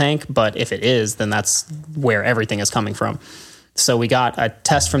RO tank, but if it is, then that's where everything is coming from. So we got a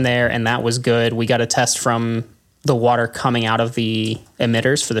test from there, and that was good. We got a test from the water coming out of the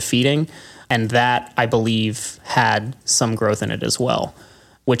emitters for the feeding, and that, I believe, had some growth in it as well,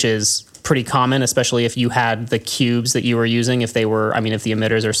 which is pretty common, especially if you had the cubes that you were using. If the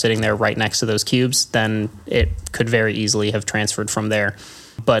emitters are sitting there right next to those cubes, then it could very easily have transferred from there.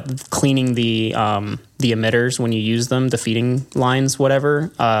 But cleaning the emitters when you use them, the feeding lines,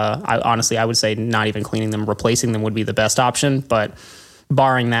 whatever, I would say not even cleaning them, replacing them would be the best option. But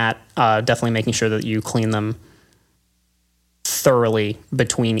barring that, definitely making sure that you clean them thoroughly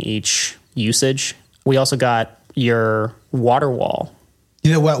between each usage. We also got your water wall.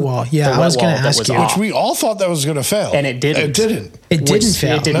 The wet wall. Yeah, I was going to ask you. Which we all thought that was going to fail. And it didn't. It didn't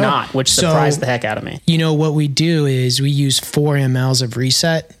fail. It did not, which surprised the heck out of me. You know, what we do is we use 4 mLs of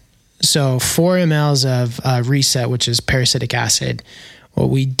reset. So 4 mLs of reset, which is parasitic acid. Well,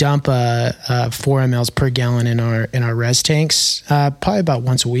 we dump 4 mLs per gallon in our res tanks, probably about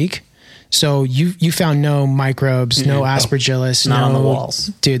once a week. So you found no microbes, no aspergillus, not on the walls.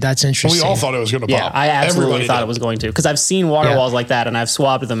 Dude, that's interesting. We all thought it was going to pop. Yeah, I absolutely thought it was going to, because I've seen water walls like that, and I've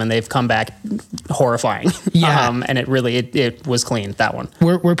swabbed them, and they've come back horrifying. Yeah, and it really it was clean, that one.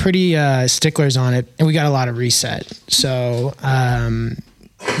 We're pretty sticklers on it, and we got a lot of reset. So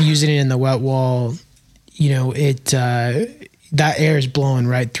using it in the wet wall, you know, that air is blowing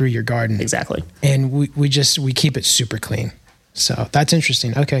right through your garden. Exactly. And we keep it super clean. So that's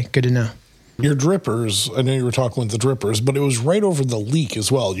interesting. Okay, good to know. Your drippers, I know you were talking with the drippers, but it was right over the leak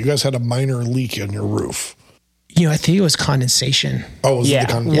as well. You guys had a minor leak on your roof. You know, I think it was condensation. Oh, was it the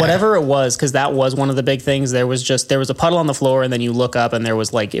condensation? Whatever it was, because that was one of the big things. There was a puddle on the floor, and then you look up, and there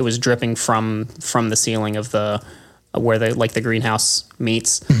was it was dripping from the ceiling of where the greenhouse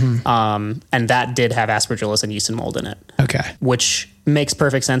meets. Mm-hmm. And that did have aspergillus and yeast and mold in it. Okay. Which makes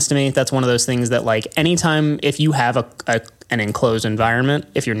perfect sense to me. That's one of those things that, like, anytime if you have an enclosed environment,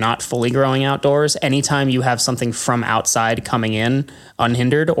 if you're not fully growing outdoors, anytime you have something from outside coming in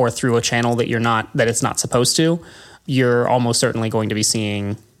unhindered or through a channel that it's not supposed to, you're almost certainly going to be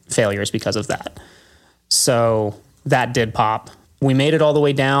seeing failures because of that. So that did pop. we made it all the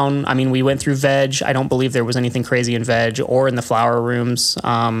way down. I mean, we went through veg. I don't believe there was anything crazy in veg or in the flower rooms.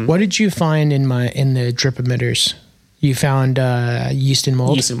 What did you find in the drip emitters? You found yeast and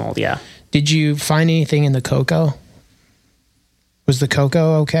mold? Yeast and mold, yeah. Did you find anything in the cocoa? Was the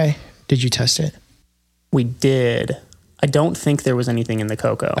cocoa okay? Did you test it? We did. I don't think there was anything in the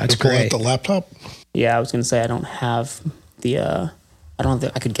cocoa. That's Pull out great. the laptop. Yeah, I was going to say I don't have the. I don't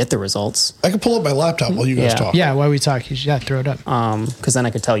think I could get the results. I could pull up my laptop while you guys Yeah. talk. Yeah, while we talk, yeah, throw it up. Because then I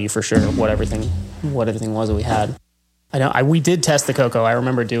could tell you for sure what everything was that we had. We did test the cocoa. I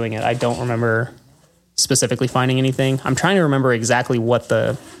remember doing it. I don't remember specifically finding anything. I'm trying to remember exactly what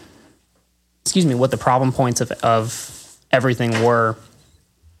the problem points of everything were.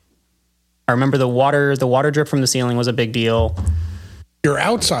 I remember the water drip from the ceiling was a big deal. Your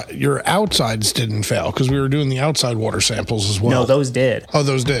outsides didn't fail because we were doing the outside water samples as well. No, those did. Oh,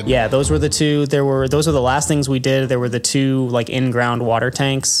 those did. Yeah, those were the two. Those were the last things we did. There were the two like in-ground water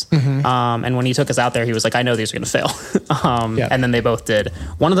tanks. And when he took us out there, he was like, "I know these are going to fail." Yeah. And then they both did.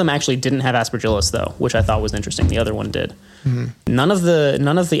 One of them actually didn't have aspergillus though, which I thought was interesting. The other one did. None of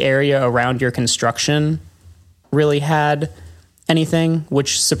the area around your construction really had anything,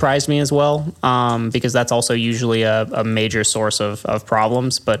 which surprised me as well, because that's also usually a major source of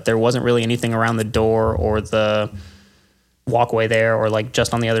problems. But there wasn't really anything around the door or the walkway there, or like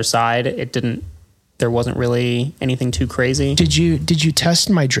just on the other side. There wasn't really anything too crazy. Did you test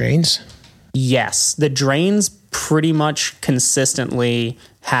my drains? Yes, the drains pretty much consistently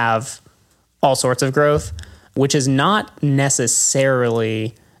have all sorts of growth, which is not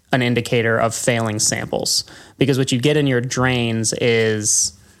necessarily an indicator of failing samples, because what you get in your drains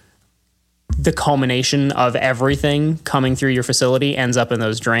is the culmination of everything coming through your facility ends up in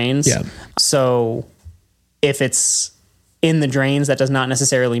those drains. Yeah. So if it's in the drains, that does not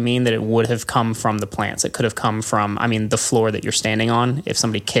necessarily mean that it would have come from the plants. It could have come from, the floor that you're standing on. If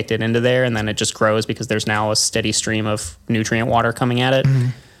somebody kicked it into there and then it just grows because there's now a steady stream of nutrient water coming at it.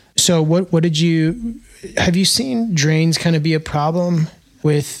 So have you seen drains kind of be a problem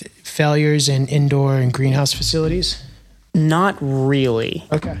with failures in indoor and greenhouse facilities? Not really.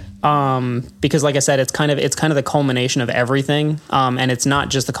 Okay. Because like I said, it's kind of the culmination of everything. And it's not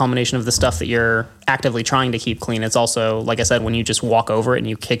just the culmination of the stuff that you're actively trying to keep clean. It's also, like I said, when you just walk over it and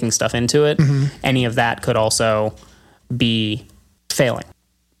you're kicking stuff into it, any of that could also be failing.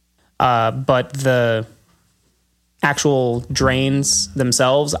 But the actual drains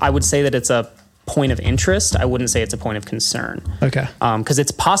themselves, I would say that it's a point of interest. I wouldn't say it's a point of concern. Okay. Because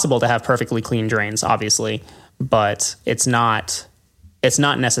it's possible to have perfectly clean drains, obviously, but it's not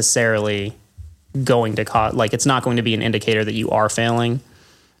necessarily going to cause, like, it's not going to be an indicator that you are failing.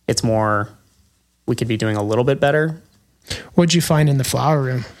 It's more, we could be doing a little bit better. What'd you find in the flower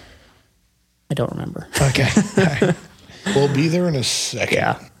room? I don't remember. Okay. All right. We'll be there in a second.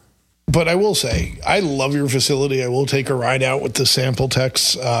 Yeah. But I will say, I love your facility. I will take a ride out with the sample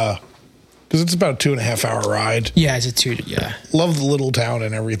techs because it's about a 2.5 hour ride. Yeah, it's a 2. Yeah. Love the little town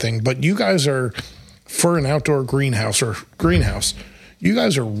and everything. But you guys are, for an outdoor greenhouse, you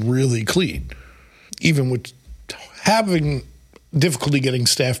guys are really clean. Even with having difficulty getting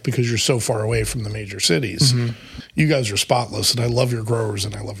staff because you're so far away from the major cities. You guys are spotless, and I love your growers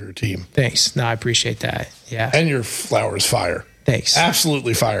and I love your team. Thanks. No, I appreciate that. Yeah. And your flowers fire. Thanks.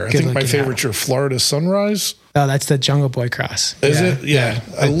 Absolutely fire. I Good think my looking favorite's your Florida Sunrise. Oh, that's the Jungle Boy cross. Is it? Yeah.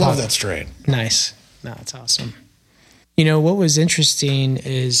 I love pop- that strain. Nice. No, it's awesome. You know, what was interesting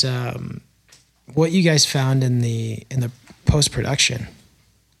is what you guys found in the post-production.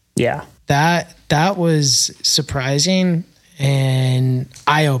 Yeah. That was surprising and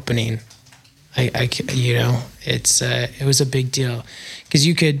eye-opening. It was a big deal because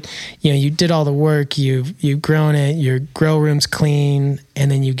you did all the work, you've grown it, your grow room's clean,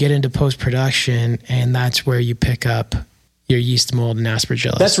 and then you get into post-production and that's where you pick up your yeast mold and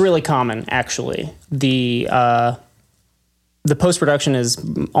aspergillus. That's really common, actually. The post-production is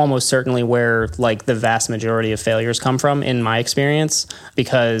almost certainly where like the vast majority of failures come from, in my experience,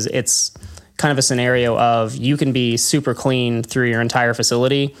 because it's kind of a scenario of you can be super clean through your entire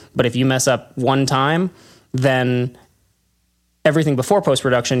facility, but if you mess up one time, then everything before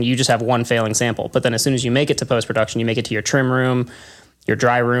post-production, you just have one failing sample. But then as soon as you make it to post-production, you make it to your trim room, your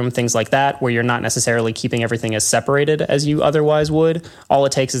dry room, things like that, where you're not necessarily keeping everything as separated as you otherwise would. All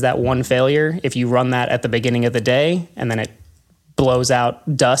it takes is that one failure. If you run that at the beginning of the day and then it blows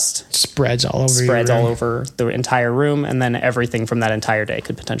out dust, spreads all over the entire room, and then everything from that entire day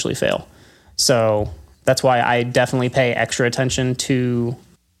could potentially fail. So that's why I definitely pay extra attention to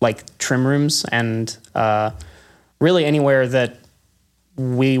like trim rooms and really anywhere that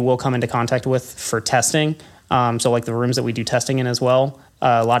we will come into contact with for testing. So like the rooms that we do testing in as well,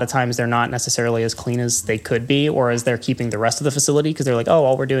 a lot of times they're not necessarily as clean as they could be, or as they're keeping the rest of the facility, because they're like, oh,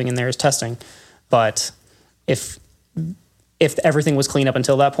 all we're doing in there is testing. But if everything was clean up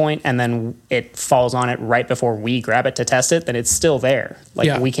until that point and then it falls on it right before we grab it to test it, then it's still there.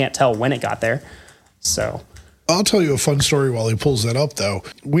 Like we can't tell when it got there. So I'll tell you a fun story while he pulls that up, though.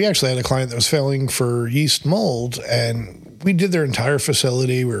 We actually had a client that was failing for yeast mold, and we did their entire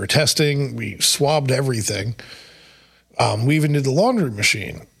facility. We were testing. We swabbed everything. We even did the laundry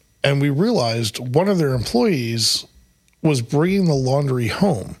machine. And we realized one of their employees was bringing the laundry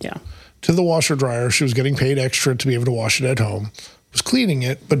home to the washer dryer. She was getting paid extra to be able to wash it at home, was cleaning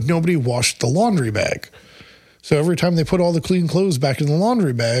it, but nobody washed the laundry bag. So every time they put all the clean clothes back in the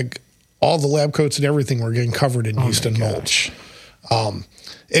laundry bag, all the lab coats and everything were getting covered in yeast and mold.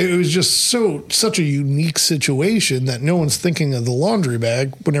 It was just such a unique situation that no one's thinking of the laundry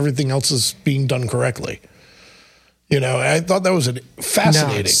bag when everything else is being done correctly. You know, I thought that was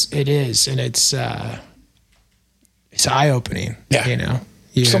fascinating. No, it is, and it's eye-opening. Yeah, you know,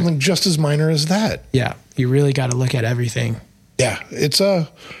 something just as minor as that. Yeah, you really got to look at everything. Yeah, it's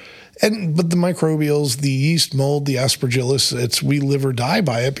but the microbials, the yeast mold, the aspergillus, we live or die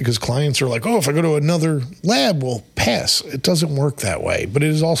by it, because clients are like, oh, if I go to another lab, we'll pass. It doesn't work that way. But it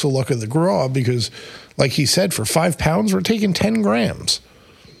is also luck of the draw, because like he said, for 5 pounds, we're taking 10 grams.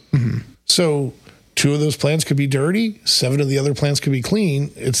 Mm-hmm. So 2 of those plants could be dirty. 7 of the other plants could be clean.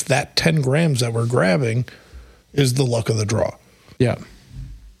 It's that 10 grams that we're grabbing is the luck of the draw. Yeah.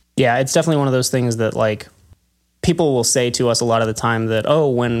 Yeah, it's definitely one of those things that, like, people will say to us a lot of the time that, oh,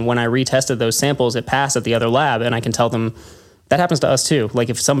 when I retested those samples, it passed at the other lab. And I can tell them that happens to us too.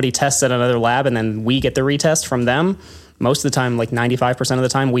 Like if somebody tests at another lab and then we get the retest from them, most of the time, like 95% of the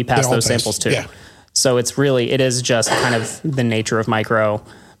time, we pass those samples too. Yeah. So it is just kind of the nature of micro,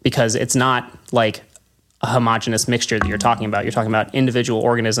 because it's not like a homogeneous mixture that you're talking about. You're talking about individual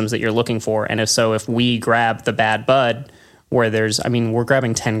organisms that you're looking for. And if we grab the bad bud, where we're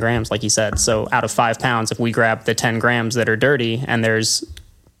grabbing 10 grams, like you said. So out of 5 pounds, if we grab the 10 grams that are dirty and there's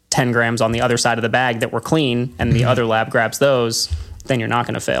 10 grams on the other side of the bag that were clean and the other lab grabs those, then you're not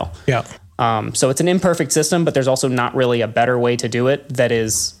going to fail. Yeah. So it's an imperfect system, but there's also not really a better way to do it that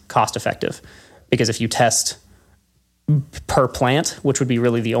is cost effective. Because if you test per plant, which would be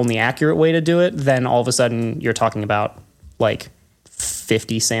really the only accurate way to do it, then all of a sudden you're talking about like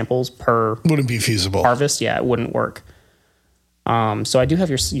 50 samples per wouldn't be feasible harvest. Yeah, it wouldn't work. So I do have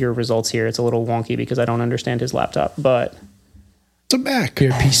your results here. It's a little wonky because I don't understand his laptop, but it's a Mac.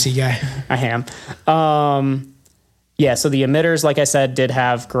 You're a PC guy. I am. So the emitters, like I said, did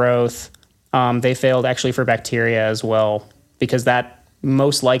have growth. They failed actually for bacteria as well, because that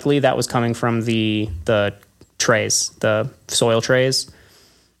most likely that was coming from the trays, the soil trays.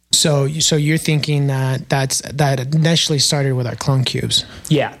 So you're thinking that initially started with our clone cubes.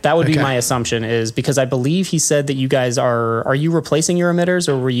 Yeah, that would be my assumption, is because I believe he said that you guys are you replacing your emitters,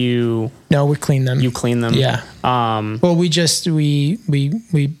 or were you? No, we clean them. You clean them. Yeah. Well, we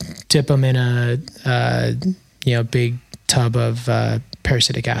dip them in a big tub of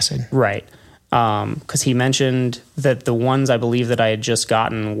parasitic acid. Right. Because he mentioned that the ones I believe that I had just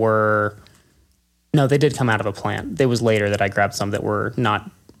gotten they did come out of a plant. It was later that I grabbed some that were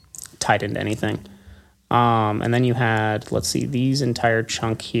not tied into anything. And then you had, let's see, these entire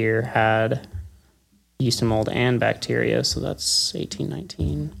chunk here had yeast and mold and bacteria. So that's 18,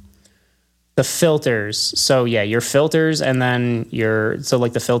 19. The filters. So yeah, your filters, and then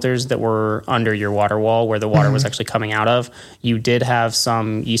like the filters that were under your water wall where the water was actually coming out of, you did have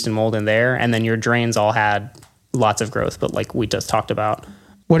some yeast and mold in there. And then your drains all had lots of growth, but like we just talked about.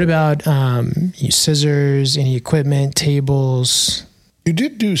 What about scissors, any equipment, tables? You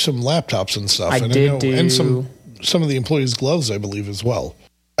did do some laptops and stuff. And some of the employees' gloves, I believe, as well.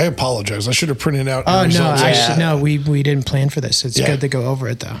 I apologize. I should have printed out. Oh, no, we didn't plan for this. It's good to go over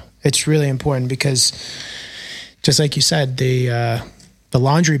it, though. It's really important because, just like you said, the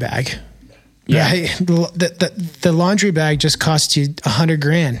laundry bag. Yeah, right? The laundry bag just costs you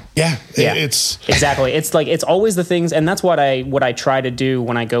 $100,000. Yeah, it's exactly. It's like it's always the things, and that's what I try to do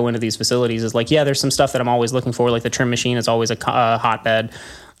when I go into these facilities. Is like, there's some stuff that I'm always looking for. Like the trim machine is always a hotbed,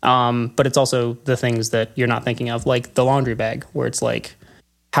 but it's also the things that you're not thinking of, like the laundry bag, where it's like,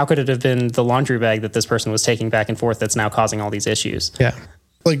 how could it have been the laundry bag that this person was taking back and forth that's now causing all these issues? Yeah.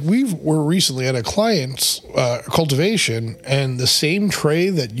 Like were recently at a client's cultivation, and the same tray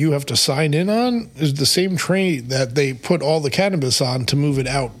that you have to sign in on is the same tray that they put all the cannabis on to move it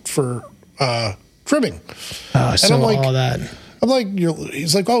out for trimming. So I'm like, all that. I'm like,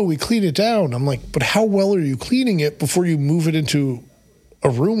 he's like, oh, we clean it down. I'm like, but how well are you cleaning it before you move it into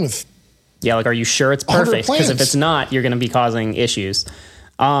a room with Yeah, like, are you sure it's perfect? Because if it's not, you're going to be causing issues.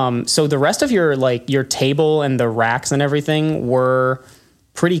 So the rest of your table and the racks and everything were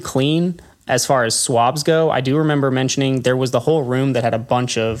pretty clean as far as swabs go. I do remember mentioning there was the whole room that had a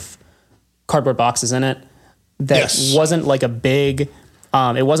bunch of cardboard boxes in it that wasn't like a big...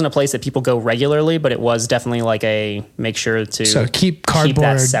 it wasn't a place that people go regularly, but it was definitely like a make sure to keep cardboard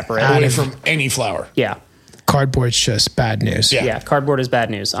that separate away from any flour. Yeah. Cardboard's just bad news. Yeah, cardboard is bad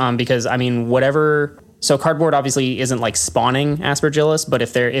news. Because I mean, so cardboard obviously isn't like spawning aspergillus, but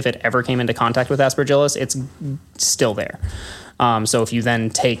if it ever came into contact with aspergillus, it's still there. So if you then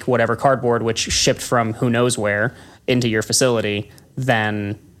take whatever cardboard, which shipped from who knows where, into your facility,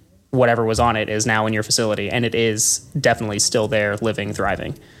 then whatever was on it is now in your facility, and it is definitely still there, living,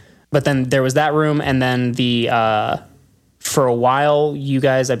 thriving. But then there was that room, and then for a while, you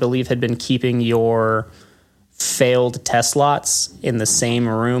guys, I believe, had been keeping your failed test lots in the same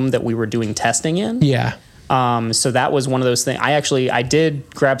room that we were doing testing in. Yeah. So that was one of those things. I did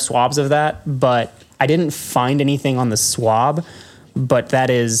grab swabs of that, but I didn't find anything on the swab, but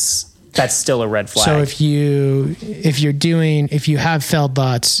that's still a red flag. So if you have failed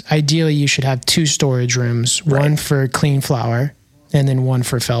lots, ideally you should have 2 storage rooms, one for clean flour and then one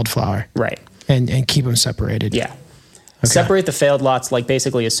for failed flour. Right. And keep them separated. Yeah. Okay. Separate the failed lots like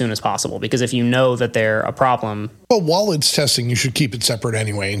basically as soon as possible, because if you know that they're a problem. Well, while it's testing, you should keep it separate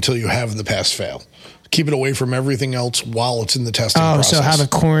anyway until you have the pass fail. Keep it away from everything else while it's in the testing process. So have a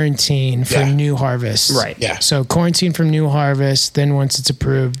quarantine for new harvest. Right. Yeah. So quarantine from new harvest, then once it's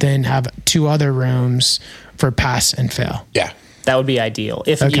approved, then have 2 other rooms for pass and fail. Yeah. That would be ideal.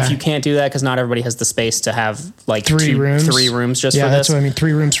 If you can't do that, because not everybody has the space to have like 3 rooms just for this. Yeah, that's what I mean.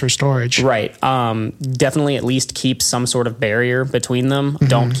 3 rooms for storage. Right. Definitely at least keep some sort of barrier between them. Mm-hmm.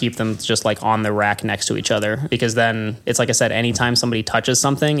 Don't keep them just like on the rack next to each other, because then it's like I said, anytime somebody touches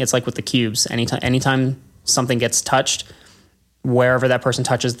something, it's like with the cubes. Anytime something gets touched, wherever that person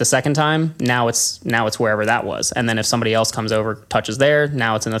touches the second time, now it's wherever that was. And then if somebody else comes over, touches there,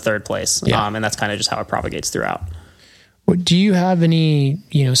 now it's in the third place. Yeah. And that's kind of just how it propagates throughout. Do you have any,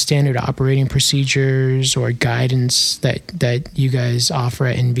 standard operating procedures or guidance that you guys offer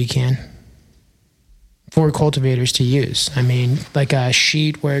at NBCann for cultivators to use? I mean, like a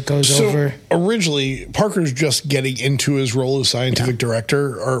sheet where it goes over. Originally, Parker's just getting into his role as scientific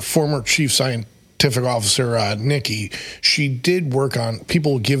director. Our former chief scientific officer, Nikki, she did work on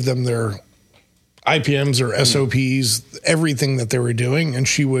people give them their IPMs or SOPs, everything that they were doing, and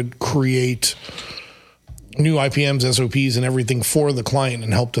she would create new IPMs, SOPs, and everything for the client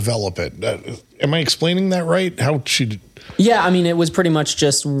and help develop it. Am I explaining that right? How she did? Yeah, I mean, it was pretty much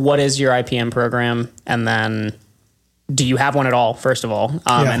just what is your IPM program, and then do you have one at all, first of all?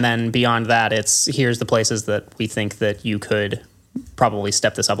 And then beyond that, it's here's the places that we think that you could probably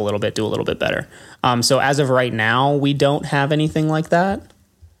step this up a little bit, do a little bit better. So as of right now, we don't have anything like that.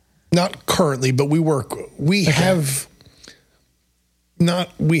 Not currently, but we have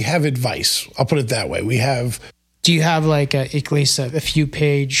advice. I'll put it that way. Do you have like at least a few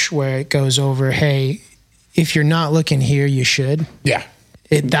page where it goes over, hey, if you're not looking here, you should? Yeah.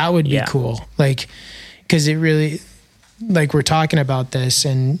 That would be cool. Like, because it really, like we're talking about this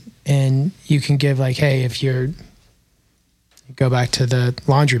and you can give like, hey, if go back to the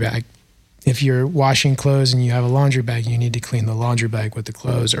laundry bag. If you're washing clothes and you have a laundry bag, you need to clean the laundry bag with the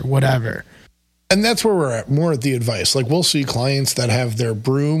clothes or whatever. And that's where we're at, more at the advice. Like we'll see clients that have their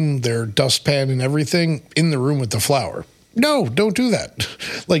broom, their dustpan and everything in the room with the flour. No, don't do that.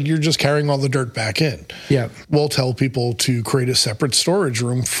 Like you're just carrying all the dirt back in. Yeah. We'll tell people to create a separate storage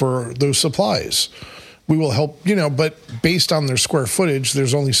room for those supplies. We will help, but based on their square footage,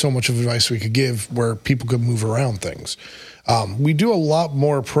 there's only so much of advice we could give where people could move around things. We do a lot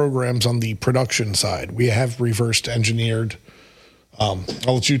more programs on the production side. We have reversed engineered. I'll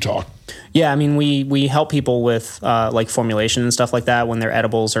let you talk. Yeah, I mean, we help people with like formulation and stuff like that when their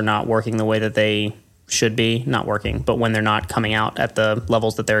edibles are not working the way that they should be, not working, but when they're not coming out at the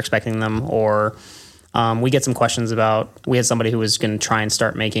levels that they're expecting them. Or we get some questions about, we had somebody who was going to try and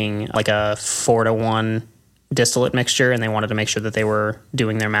start making like a 4-to-1 distillate mixture, and they wanted to make sure that they were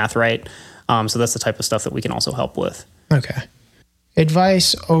doing their math right. So that's the type of stuff that we can also help with. Okay.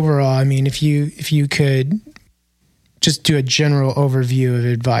 Advice overall, I mean, if you could just do a general overview of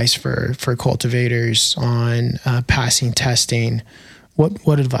advice for cultivators on passing testing,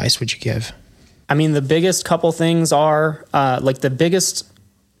 what advice would you give? I mean, the biggest couple things are like the biggest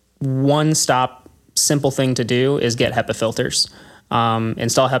one-stop simple thing to do is get HEPA filters.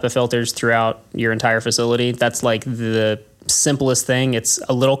 Install HEPA filters throughout your entire facility. That's like the simplest thing. It's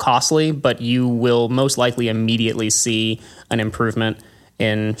a little costly, but you will most likely immediately see an improvement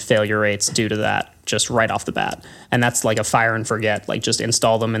in failure rates due to that, just right off the bat. And that's like a fire and forget, like just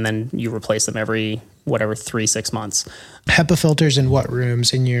install them and then you replace them every 3-6 months. HEPA filters in what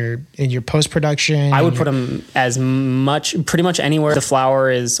rooms? In your post-production? I would put them pretty much anywhere the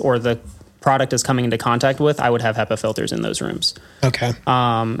flower is or the product is coming into contact with. I would have HEPA filters in those rooms. Okay.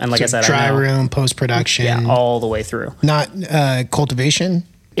 And like so I said, dry room, post-production. Yeah, all the way through. Not cultivation?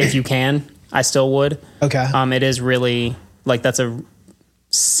 If you can, I still would. Okay. It is really like that's a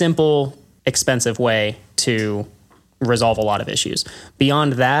simple, expensive way to resolve a lot of issues.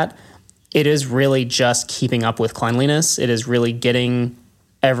 Beyond that, it is really just keeping up with cleanliness. It is really getting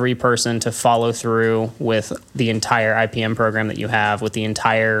every person to follow through with the entire IPM program that you have, with the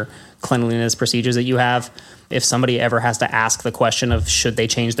entire cleanliness procedures that you have. If somebody ever has to ask the question of should they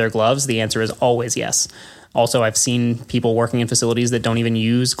change their gloves, the answer is always yes. Also, I've seen people working in facilities that don't even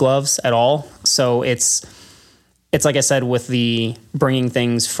use gloves at all. So it's like I said, with the bringing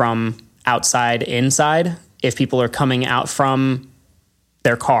things from outside inside. If people are coming out from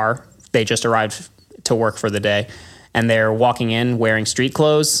their car, they just arrived to work for the day, and they're walking in wearing street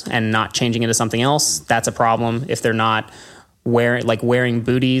clothes and not changing into something else, that's a problem. If they're not wearing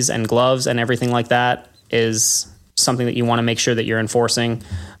booties and gloves and everything like that is something that you want to make sure that you're enforcing,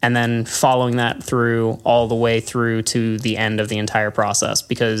 and then following that through all the way through to the end of the entire process,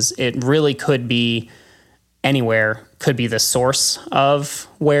 because it really could be anywhere, could be the source of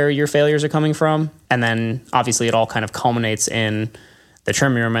where your failures are coming from. And then obviously it all kind of culminates in the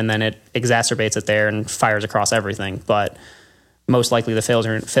trim room, and then it exacerbates it there and fires across everything. But most likely the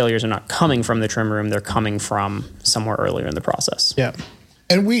failures are not coming from the trim room. They're coming from somewhere earlier in the process. Yeah.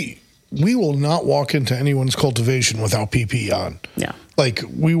 And we will not walk into anyone's cultivation without PPE on. Yeah. Like,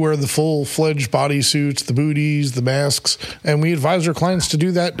 we wear the full-fledged bodysuits, the booties, the masks, and we advise our clients to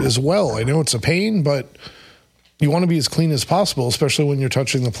do that as well. I know it's a pain, but you want to be as clean as possible, especially when you're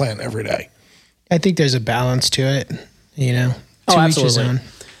touching the plant every day. I think there's a balance to it, you know. Oh, absolutely.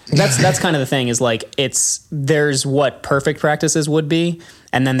 That's kind of the thing, is like there's what perfect practices would be,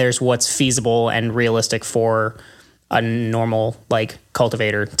 and then there's what's feasible and realistic for a normal like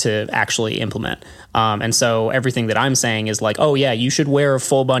cultivator to actually implement. And so everything that I'm saying is like, oh yeah, you should wear a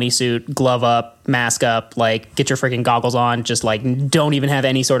full bunny suit, glove up, mask up, like get your freaking goggles on, just like don't even have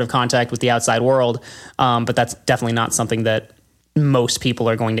any sort of contact with the outside world. But that's definitely not something that most people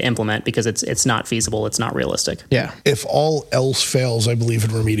are going to implement, because it's not feasible. It's not realistic. Yeah. If all else fails, I believe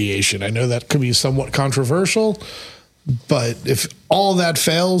in remediation. I know that could be somewhat controversial, but if all that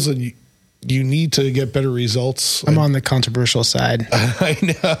fails and you need to get better results. I'm on the controversial side. I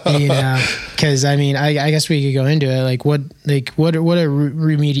know. You know, because I mean, I guess we could go into it. Like what a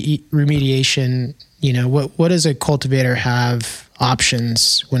remediation, you know, what does a cultivator have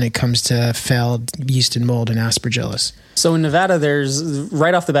options when it comes to failed yeast and mold and aspergillus? So in Nevada, there's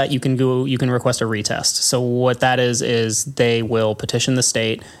right off the bat, you can request a retest. So what that is they will petition the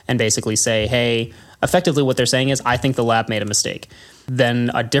state and basically say, hey, effectively what they're saying is, I think the lab made a mistake. Then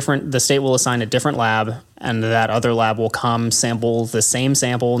the state will assign a different lab, and that other lab will come sample the same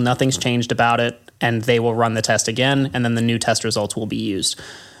sample. Nothing's changed about it, and they will run the test again, and then the new test results will be used.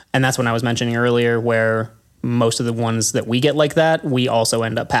 And that's when I was mentioning earlier, where most of the ones that we get like that, we also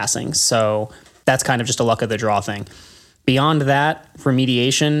end up passing. So that's kind of just a luck of the draw thing. Beyond that,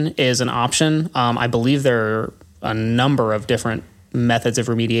 remediation is an option. I believe there are a number of different methods of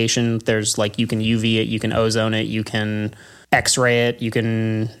remediation. There's like, you can UV it, you can ozone it, you can X-ray it, you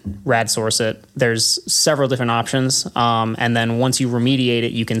can rad source it. There's several different options. And then once you remediate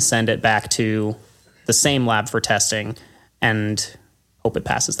it, you can send it back to the same lab for testing and hope it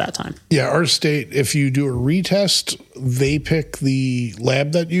passes that time. Yeah, our state, if you do a retest, they pick the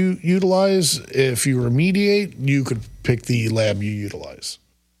lab that you utilize. If you remediate, you could pick the lab you utilize.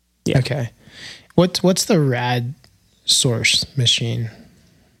 Yeah. Okay. What's the rad source machine?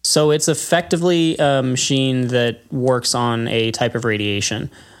 So it's effectively a machine that works on a type of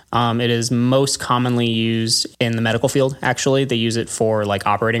radiation. It is most commonly used in the medical field, actually. They use it for like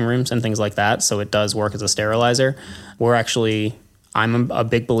operating rooms and things like that. So it does work as a sterilizer. I'm a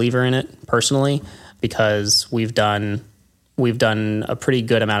big believer in it personally, because we've done a pretty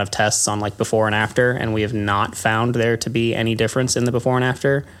good amount of tests on like before and after, and we have not found there to be any difference in the before and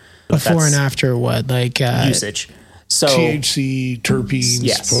after. Before and after what? Like usage. So THC, terpenes,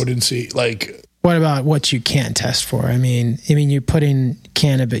 yes. Potency, like. What about what you can't test for? I mean, you're putting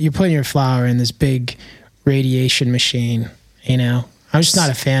cannabis, you're putting your flower in this big radiation machine, you know? I'm just not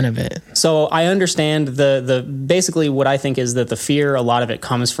a fan of it. So I understand the basically what I think is that the fear, a lot of it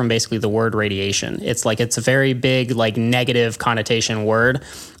comes from basically the word radiation. It's a very big, like, negative connotation word.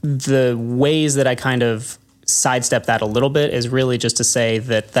 The ways that I kind of sidestep that a little bit is really just to say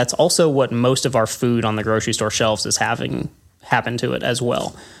that that's also what most of our food on the grocery store shelves is having happen to it as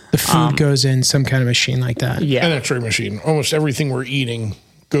well. The food goes in some kind of machine like that. Yeah. An X-ray machine. Almost everything we're eating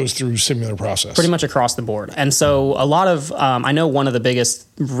goes through similar process. Pretty much across the board. And so a lot of, I know one of the biggest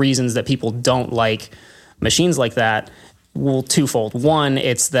reasons that people don't like machines like that, well, twofold. One,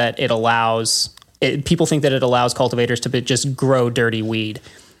 it's that people think that it allows cultivators to just grow dirty weed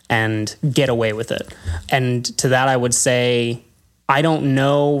and get away with it. And to that, I would say, I don't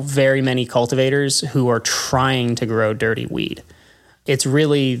know very many cultivators who are trying to grow dirty weed. It's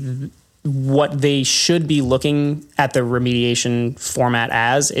really what they should be looking at the remediation format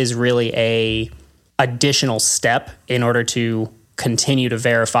as is really a additional step in order to continue to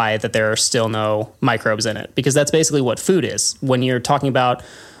verify that there are still no microbes in it. Because that's basically what food is. When you're talking about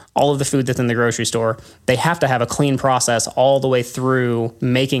all of the food that's in the grocery store, they have to have a clean process all the way through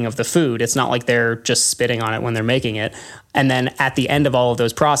making of the food. It's not like they're just spitting on it when they're making it. And then at the end of all of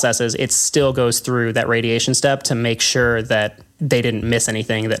those processes, it still goes through that radiation step to make sure that they didn't miss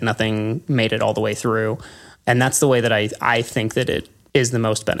anything, that nothing made it all the way through. And that's the way that I think that it is the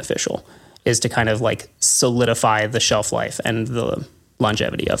most beneficial, is to kind of like solidify the shelf life and the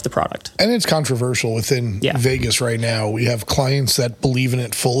longevity of the product. And it's controversial within Vegas right now. We have clients that believe in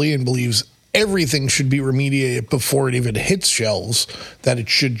it fully and believes everything should be remediated before it even hits shelves, that it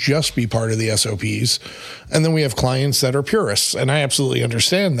should just be part of the SOPs. And then we have clients that are purists, and I absolutely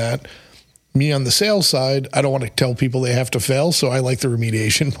understand that. Me on the sales side, I don't want to tell people they have to fail, so I like the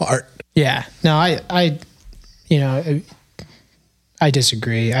remediation part. Yeah. No, I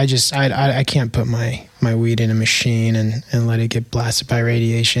disagree. I can't put my weed in a machine and let it get blasted by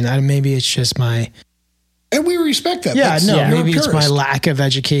radiation. Maybe it's just my... And we respect that. Yeah, maybe it's my lack of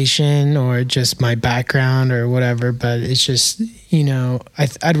education or just my background or whatever, but it's just,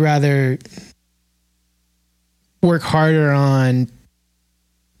 I'd rather work harder on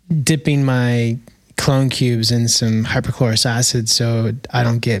dipping my clone cubes in some hypochlorous acid so I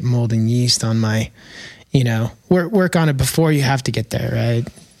don't get mold and yeast on my... work on it before you have to get there, right?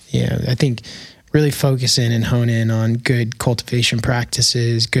 I think really focus in and hone in on good cultivation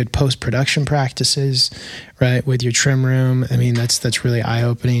practices, good post-production practices, right? With your trim room. I mean, that's really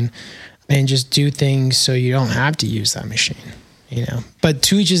eye-opening. And just do things so you don't have to use that machine, But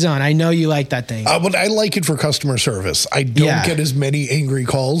to each his own. I know you like that thing. But I like it for customer service. I don't get as many angry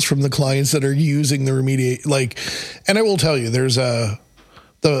calls from the clients that are using the remediate. And I will tell you, there's the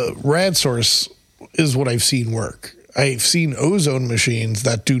Rad Source is what I've seen work. I've seen ozone machines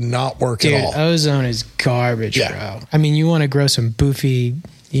that do not work at all. Ozone is garbage, bro. I mean, you want to grow some boofy,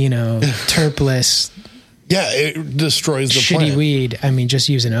 terpless. Yeah, it destroys the shitty plant. Weed. I mean, just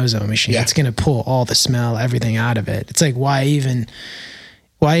use an ozone machine. It's going to pull all the smell, everything out of it. It's like, why even,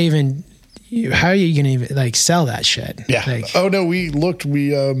 how are you going to sell that shit? Yeah. We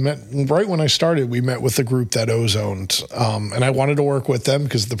met right when I started. We met with the group that ozoned, and I wanted to work with them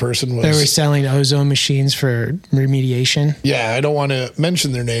because the person was... They were selling ozone machines for remediation? Yeah, I don't want to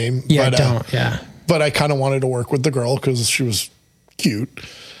mention their name. Yeah, but, But I kind of wanted to work with the girl because she was cute.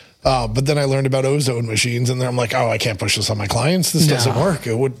 But then I learned about ozone machines, and then I'm like, I can't push this on my clients. This doesn't work.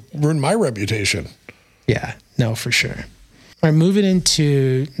 It would ruin my reputation. Yeah, no, for sure. All right, moving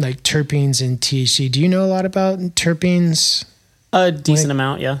into terpenes and THC. Do you know a lot about terpenes? A decent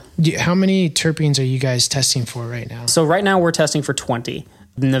amount, yeah. How many terpenes are you guys testing for right now? So right now we're testing for 20.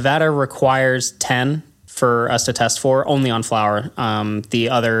 Nevada requires 10 for us to test for, only on flower. The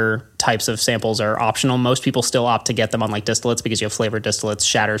other types of samples are optional. Most people still opt to get them on distillates because you have flavored distillates,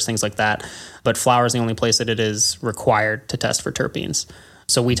 shatters, things like that. But flower is the only place that it is required to test for terpenes.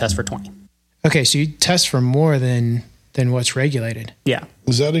 So we test for 20. Okay, so you test for more than what's regulated. Yeah.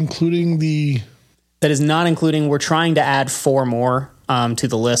 Is that including the... That is not including... We're trying to add 4 more to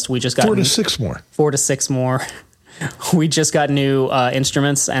the list. We just got... 4 to 6 more. 4 to 6 more. We just got new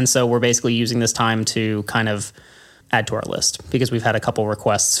instruments, and so we're basically using this time to kind of add to our list because we've had a couple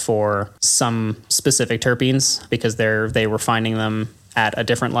requests for some specific terpenes because they were finding them at a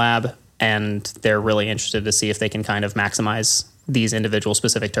different lab, and they're really interested to see if they can kind of maximize these individual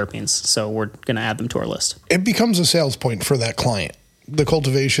specific terpenes. So we're going to add them to our list. It becomes a sales point for that client, the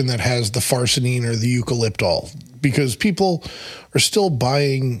cultivation that has the farcinine or the eucalyptol, because people are still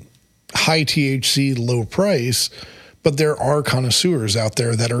buying high THC, low price, but there are connoisseurs out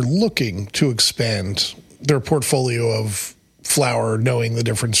there that are looking to expand their portfolio of flower, knowing the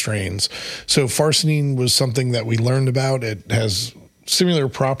different strains. So farcinine was something that we learned about. It has similar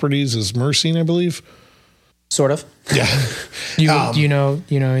properties as myrcene, I believe. Sort of. Yeah. Do you know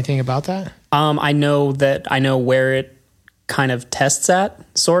anything about that? I know where it kind of tests at,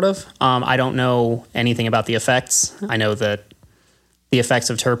 sort of. I don't know anything about the effects. I know that the effects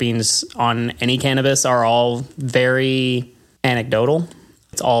of terpenes on any cannabis are all very anecdotal.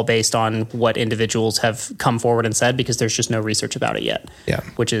 It's all based on what individuals have come forward and said, because there's just no research about it yet. Yeah.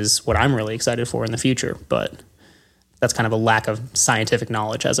 Which is what I'm really excited for in the future. But that's kind of a lack of scientific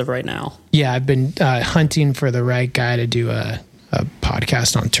knowledge as of right now. Yeah, I've been hunting for the right guy to do a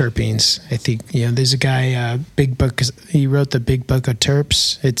podcast on terpenes. I think, there's a guy, Big Book, he wrote the Big Book of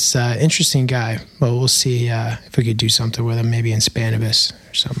Terps. It's an interesting guy. Well, we'll see if we could do something with him, maybe in Spanibus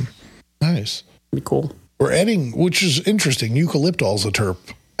or something. Nice. Be cool. We're adding, which is interesting, eucalyptol is a terp,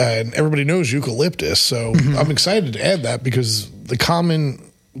 and everybody knows eucalyptus. So I'm excited to add that, because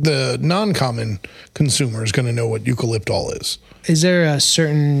the non-common consumer is going to know what eucalyptol is. Is there a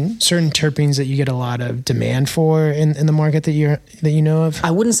certain terpenes that you get a lot of demand for in the market that you know of?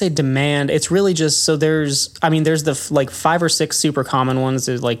 I wouldn't say demand. It's really just, so there's the like 5 or 6 super common ones.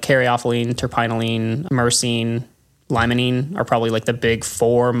 There's like caryophyllene, terpinolene, myrcene, limonene are probably like the big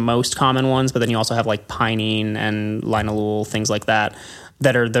 4 most common ones. But then you also have like pinene and linalool, things like that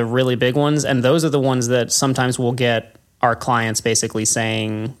are the really big ones. And those are the ones that sometimes we'll get our clients basically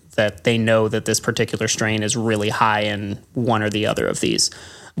saying that they know that this particular strain is really high in one or the other of these.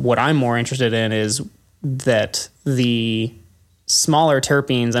 What I'm more interested in is that the smaller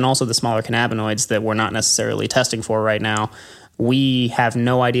terpenes and also the smaller cannabinoids that we're not necessarily testing for right now, we have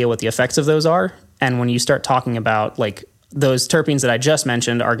no idea what the effects of those are. And when you start talking about like those terpenes that I just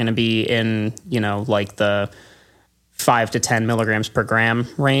mentioned are going to be in, like the 5 to 10 milligrams per gram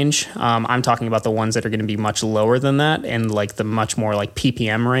range. I'm talking about the ones that are going to be much lower than that, and like the much more like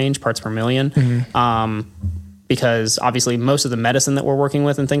ppm range, parts per million. Because obviously most of the medicine that we're working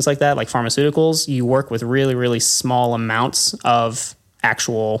with and things like that, like pharmaceuticals, you work with really, really small amounts of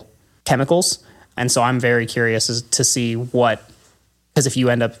actual chemicals. And so I'm very curious to see because if you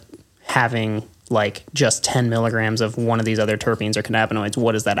end up having like just 10 milligrams of one of these other terpenes or cannabinoids,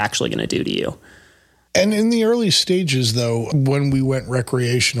 what is that actually going to do to you? And in the early stages, though, when we went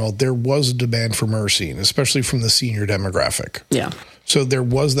recreational, there was a demand for myrcene, especially from the senior demographic. Yeah. So there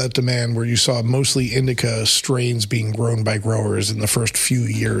was that demand where you saw mostly indica strains being grown by growers in the first few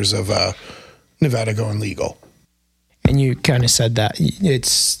years of Nevada going legal. And you kind of said that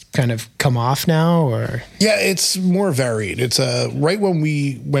it's kind of come off now, or? Yeah, it's more varied. It's right when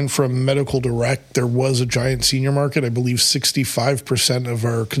we went from medical direct, there was a giant senior market. I believe 65% of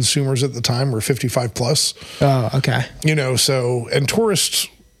our consumers at the time were 55 plus. Oh, okay. And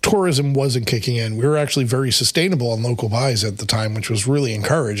tourism wasn't kicking in. We were actually very sustainable on local buys at the time, which was really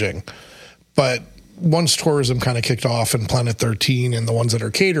encouraging. But once tourism kind of kicked off and Planet 13 and the ones that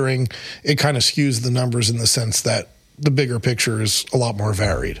are catering, it kind of skews the numbers in the sense that the bigger picture is a lot more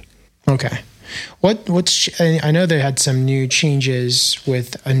varied. Okay. I know they had some new changes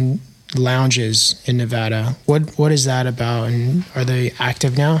with lounges in Nevada. What is that about, and are they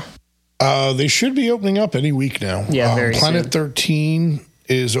active now? They should be opening up any week now. Yeah, very Planet soon. 13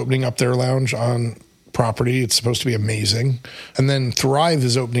 is opening up their lounge on property. It's supposed to be amazing. And then Thrive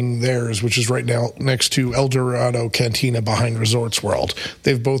is opening theirs, which is right now next to El Dorado Cantina behind Resorts World.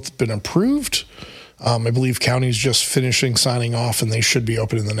 They've both been approved. I believe county's just finishing signing off, and they should be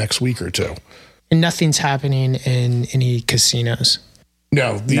open in the next week or two. And nothing's happening in any casinos?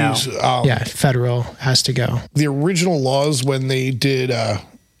 No. Federal has to go. The original laws when they did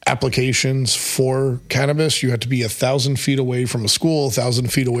applications for cannabis, you had to be 1,000 feet away from a school,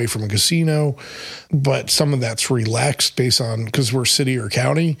 1,000 feet away from a casino. But some of that's relaxed based on, because we're city or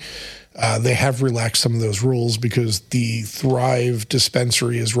county, they have relaxed some of those rules because the Thrive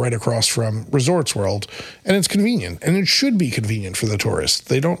dispensary is right across from Resorts World, and it's convenient. And it should be convenient for the tourists.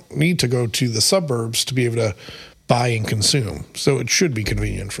 They don't need to go to the suburbs to be able to buy and consume. So it should be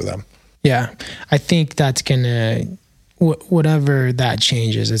convenient for them. Yeah. I think that's going to, whatever that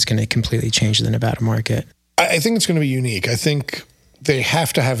changes, it's going to completely change the Nevada market. I think it's going to be unique. I think they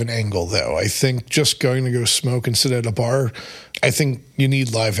have to have an angle, though. I think just going to go smoke and sit at a bar, I think you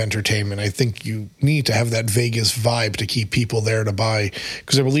need live entertainment. I think you need to have that Vegas vibe to keep people there to buy,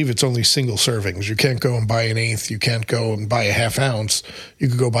 because I believe it's only single servings. You can't go and buy an eighth. You can't go and buy a half ounce. You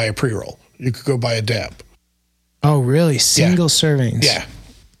could go buy a pre-roll. You could go buy a dab. Oh, really? Single servings? Yeah.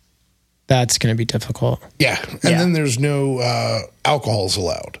 That's going to be difficult. Yeah. And then there's no alcohols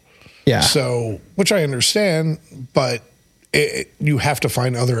allowed. Yeah. So, which I understand, but you have to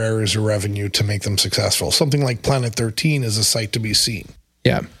find other areas of revenue to make them successful. Something like Planet 13 is a sight to be seen.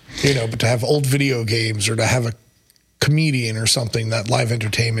 Yeah. But to have old video games or to have a comedian or something, that live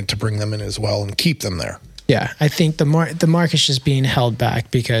entertainment to bring them in as well and keep them there. Yeah. I think the market's just being held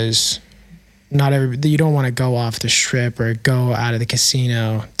back because not every, you don't want to go off the strip or go out of the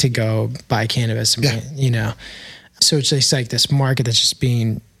casino to go buy cannabis, you know. So it's just like this market that's just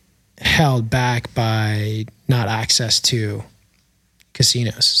being held back by not access to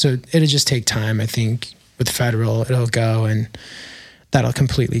casinos. So it'll just take time. I think with federal, it'll go, and that'll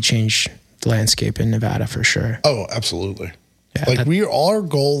completely change the landscape in Nevada for sure. Oh, absolutely. Yeah, like our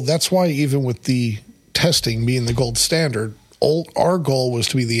goal, that's why even with the testing being the gold standard, our goal was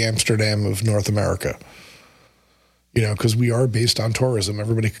to be the Amsterdam of North America. You know, because we are based on tourism.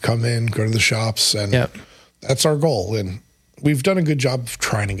 Everybody could come in, go to the shops, and that's our goal. And we've done a good job of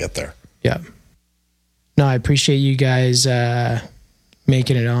trying to get there. Yeah. No, I appreciate you guys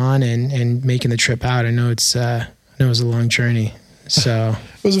making it on and making the trip out. I know it was a long journey. So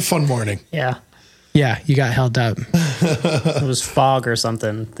it was a fun morning. Yeah. Yeah, you got held up. It was fog or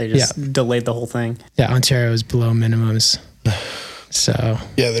something. They just delayed the whole thing. Yeah, Ontario was below minimums. So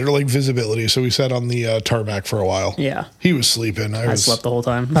yeah, they're like visibility. So we sat on the tarmac for a while. Yeah. He was sleeping. I slept the whole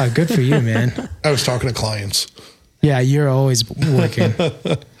time. Oh, good for you, man. I was talking to clients. Yeah, you're always working.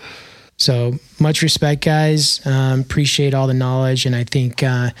 So much respect, guys. Appreciate all the knowledge. And I think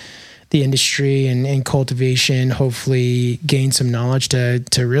the industry and cultivation hopefully gain some knowledge to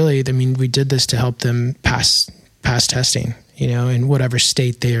really, I mean, we did this to help them pass testing, you know, in whatever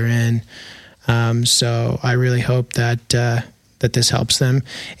state they are in. So I really hope that this helps them.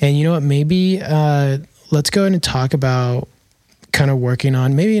 And you know what, maybe let's go ahead and talk about kind of working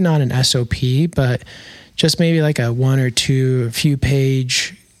on, maybe not an SOP, but just maybe like a a few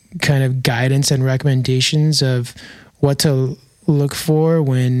page kind of guidance and recommendations of what to look for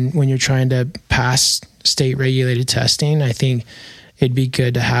when you're trying to pass state regulated testing. I think it'd be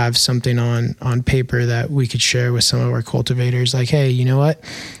good to have something on paper that we could share with some of our cultivators. Like, hey, you know what?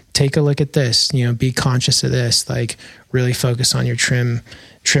 Take a look at this, you know, be conscious of this, like really focus on your trim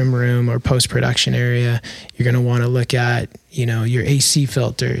room or post-production area. You're going to want to look at, you know, your AC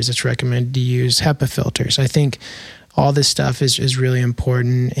filters. It's recommended to use HEPA filters. I think all this stuff is really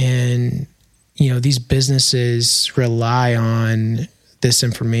important. And, you know, these businesses rely on this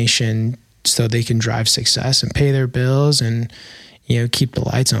information so they can drive success and pay their bills and, you know, keep the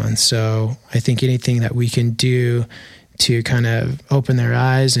lights on. So I think anything that we can do to kind of open their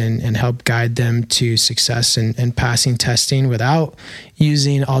eyes and help guide them to success and passing testing without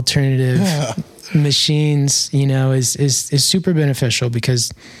using alternative machines, you know, is super beneficial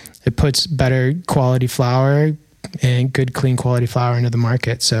because it puts better quality flower and good, clean quality flower into the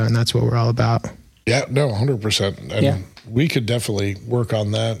market. So, and that's what we're all about. Yeah, no, 100%. And we could definitely work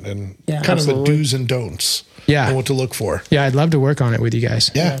on that and kind absolutely. of the do's and don'ts. Yeah. And what to look for. Yeah, I'd love to work on it with you guys.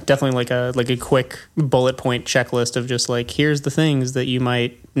 Yeah. Definitely like a quick bullet point checklist of just like, here's the things that you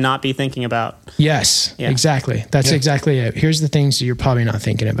might not be thinking about. Yes, exactly. That's exactly it. Here's the things that you're probably not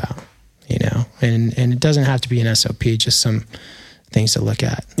thinking about, you know, and it doesn't have to be an SOP, just some things to look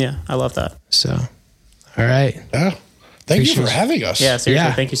at. Yeah, I love that. So, all right. Yeah. Thank you for having us. Yeah,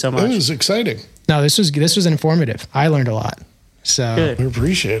 seriously, thank you so much. It was exciting. No, this was informative. I learned a lot. So good. We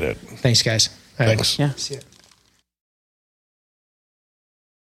appreciate it. Thanks, guys. All right. Thanks. Yeah. See ya.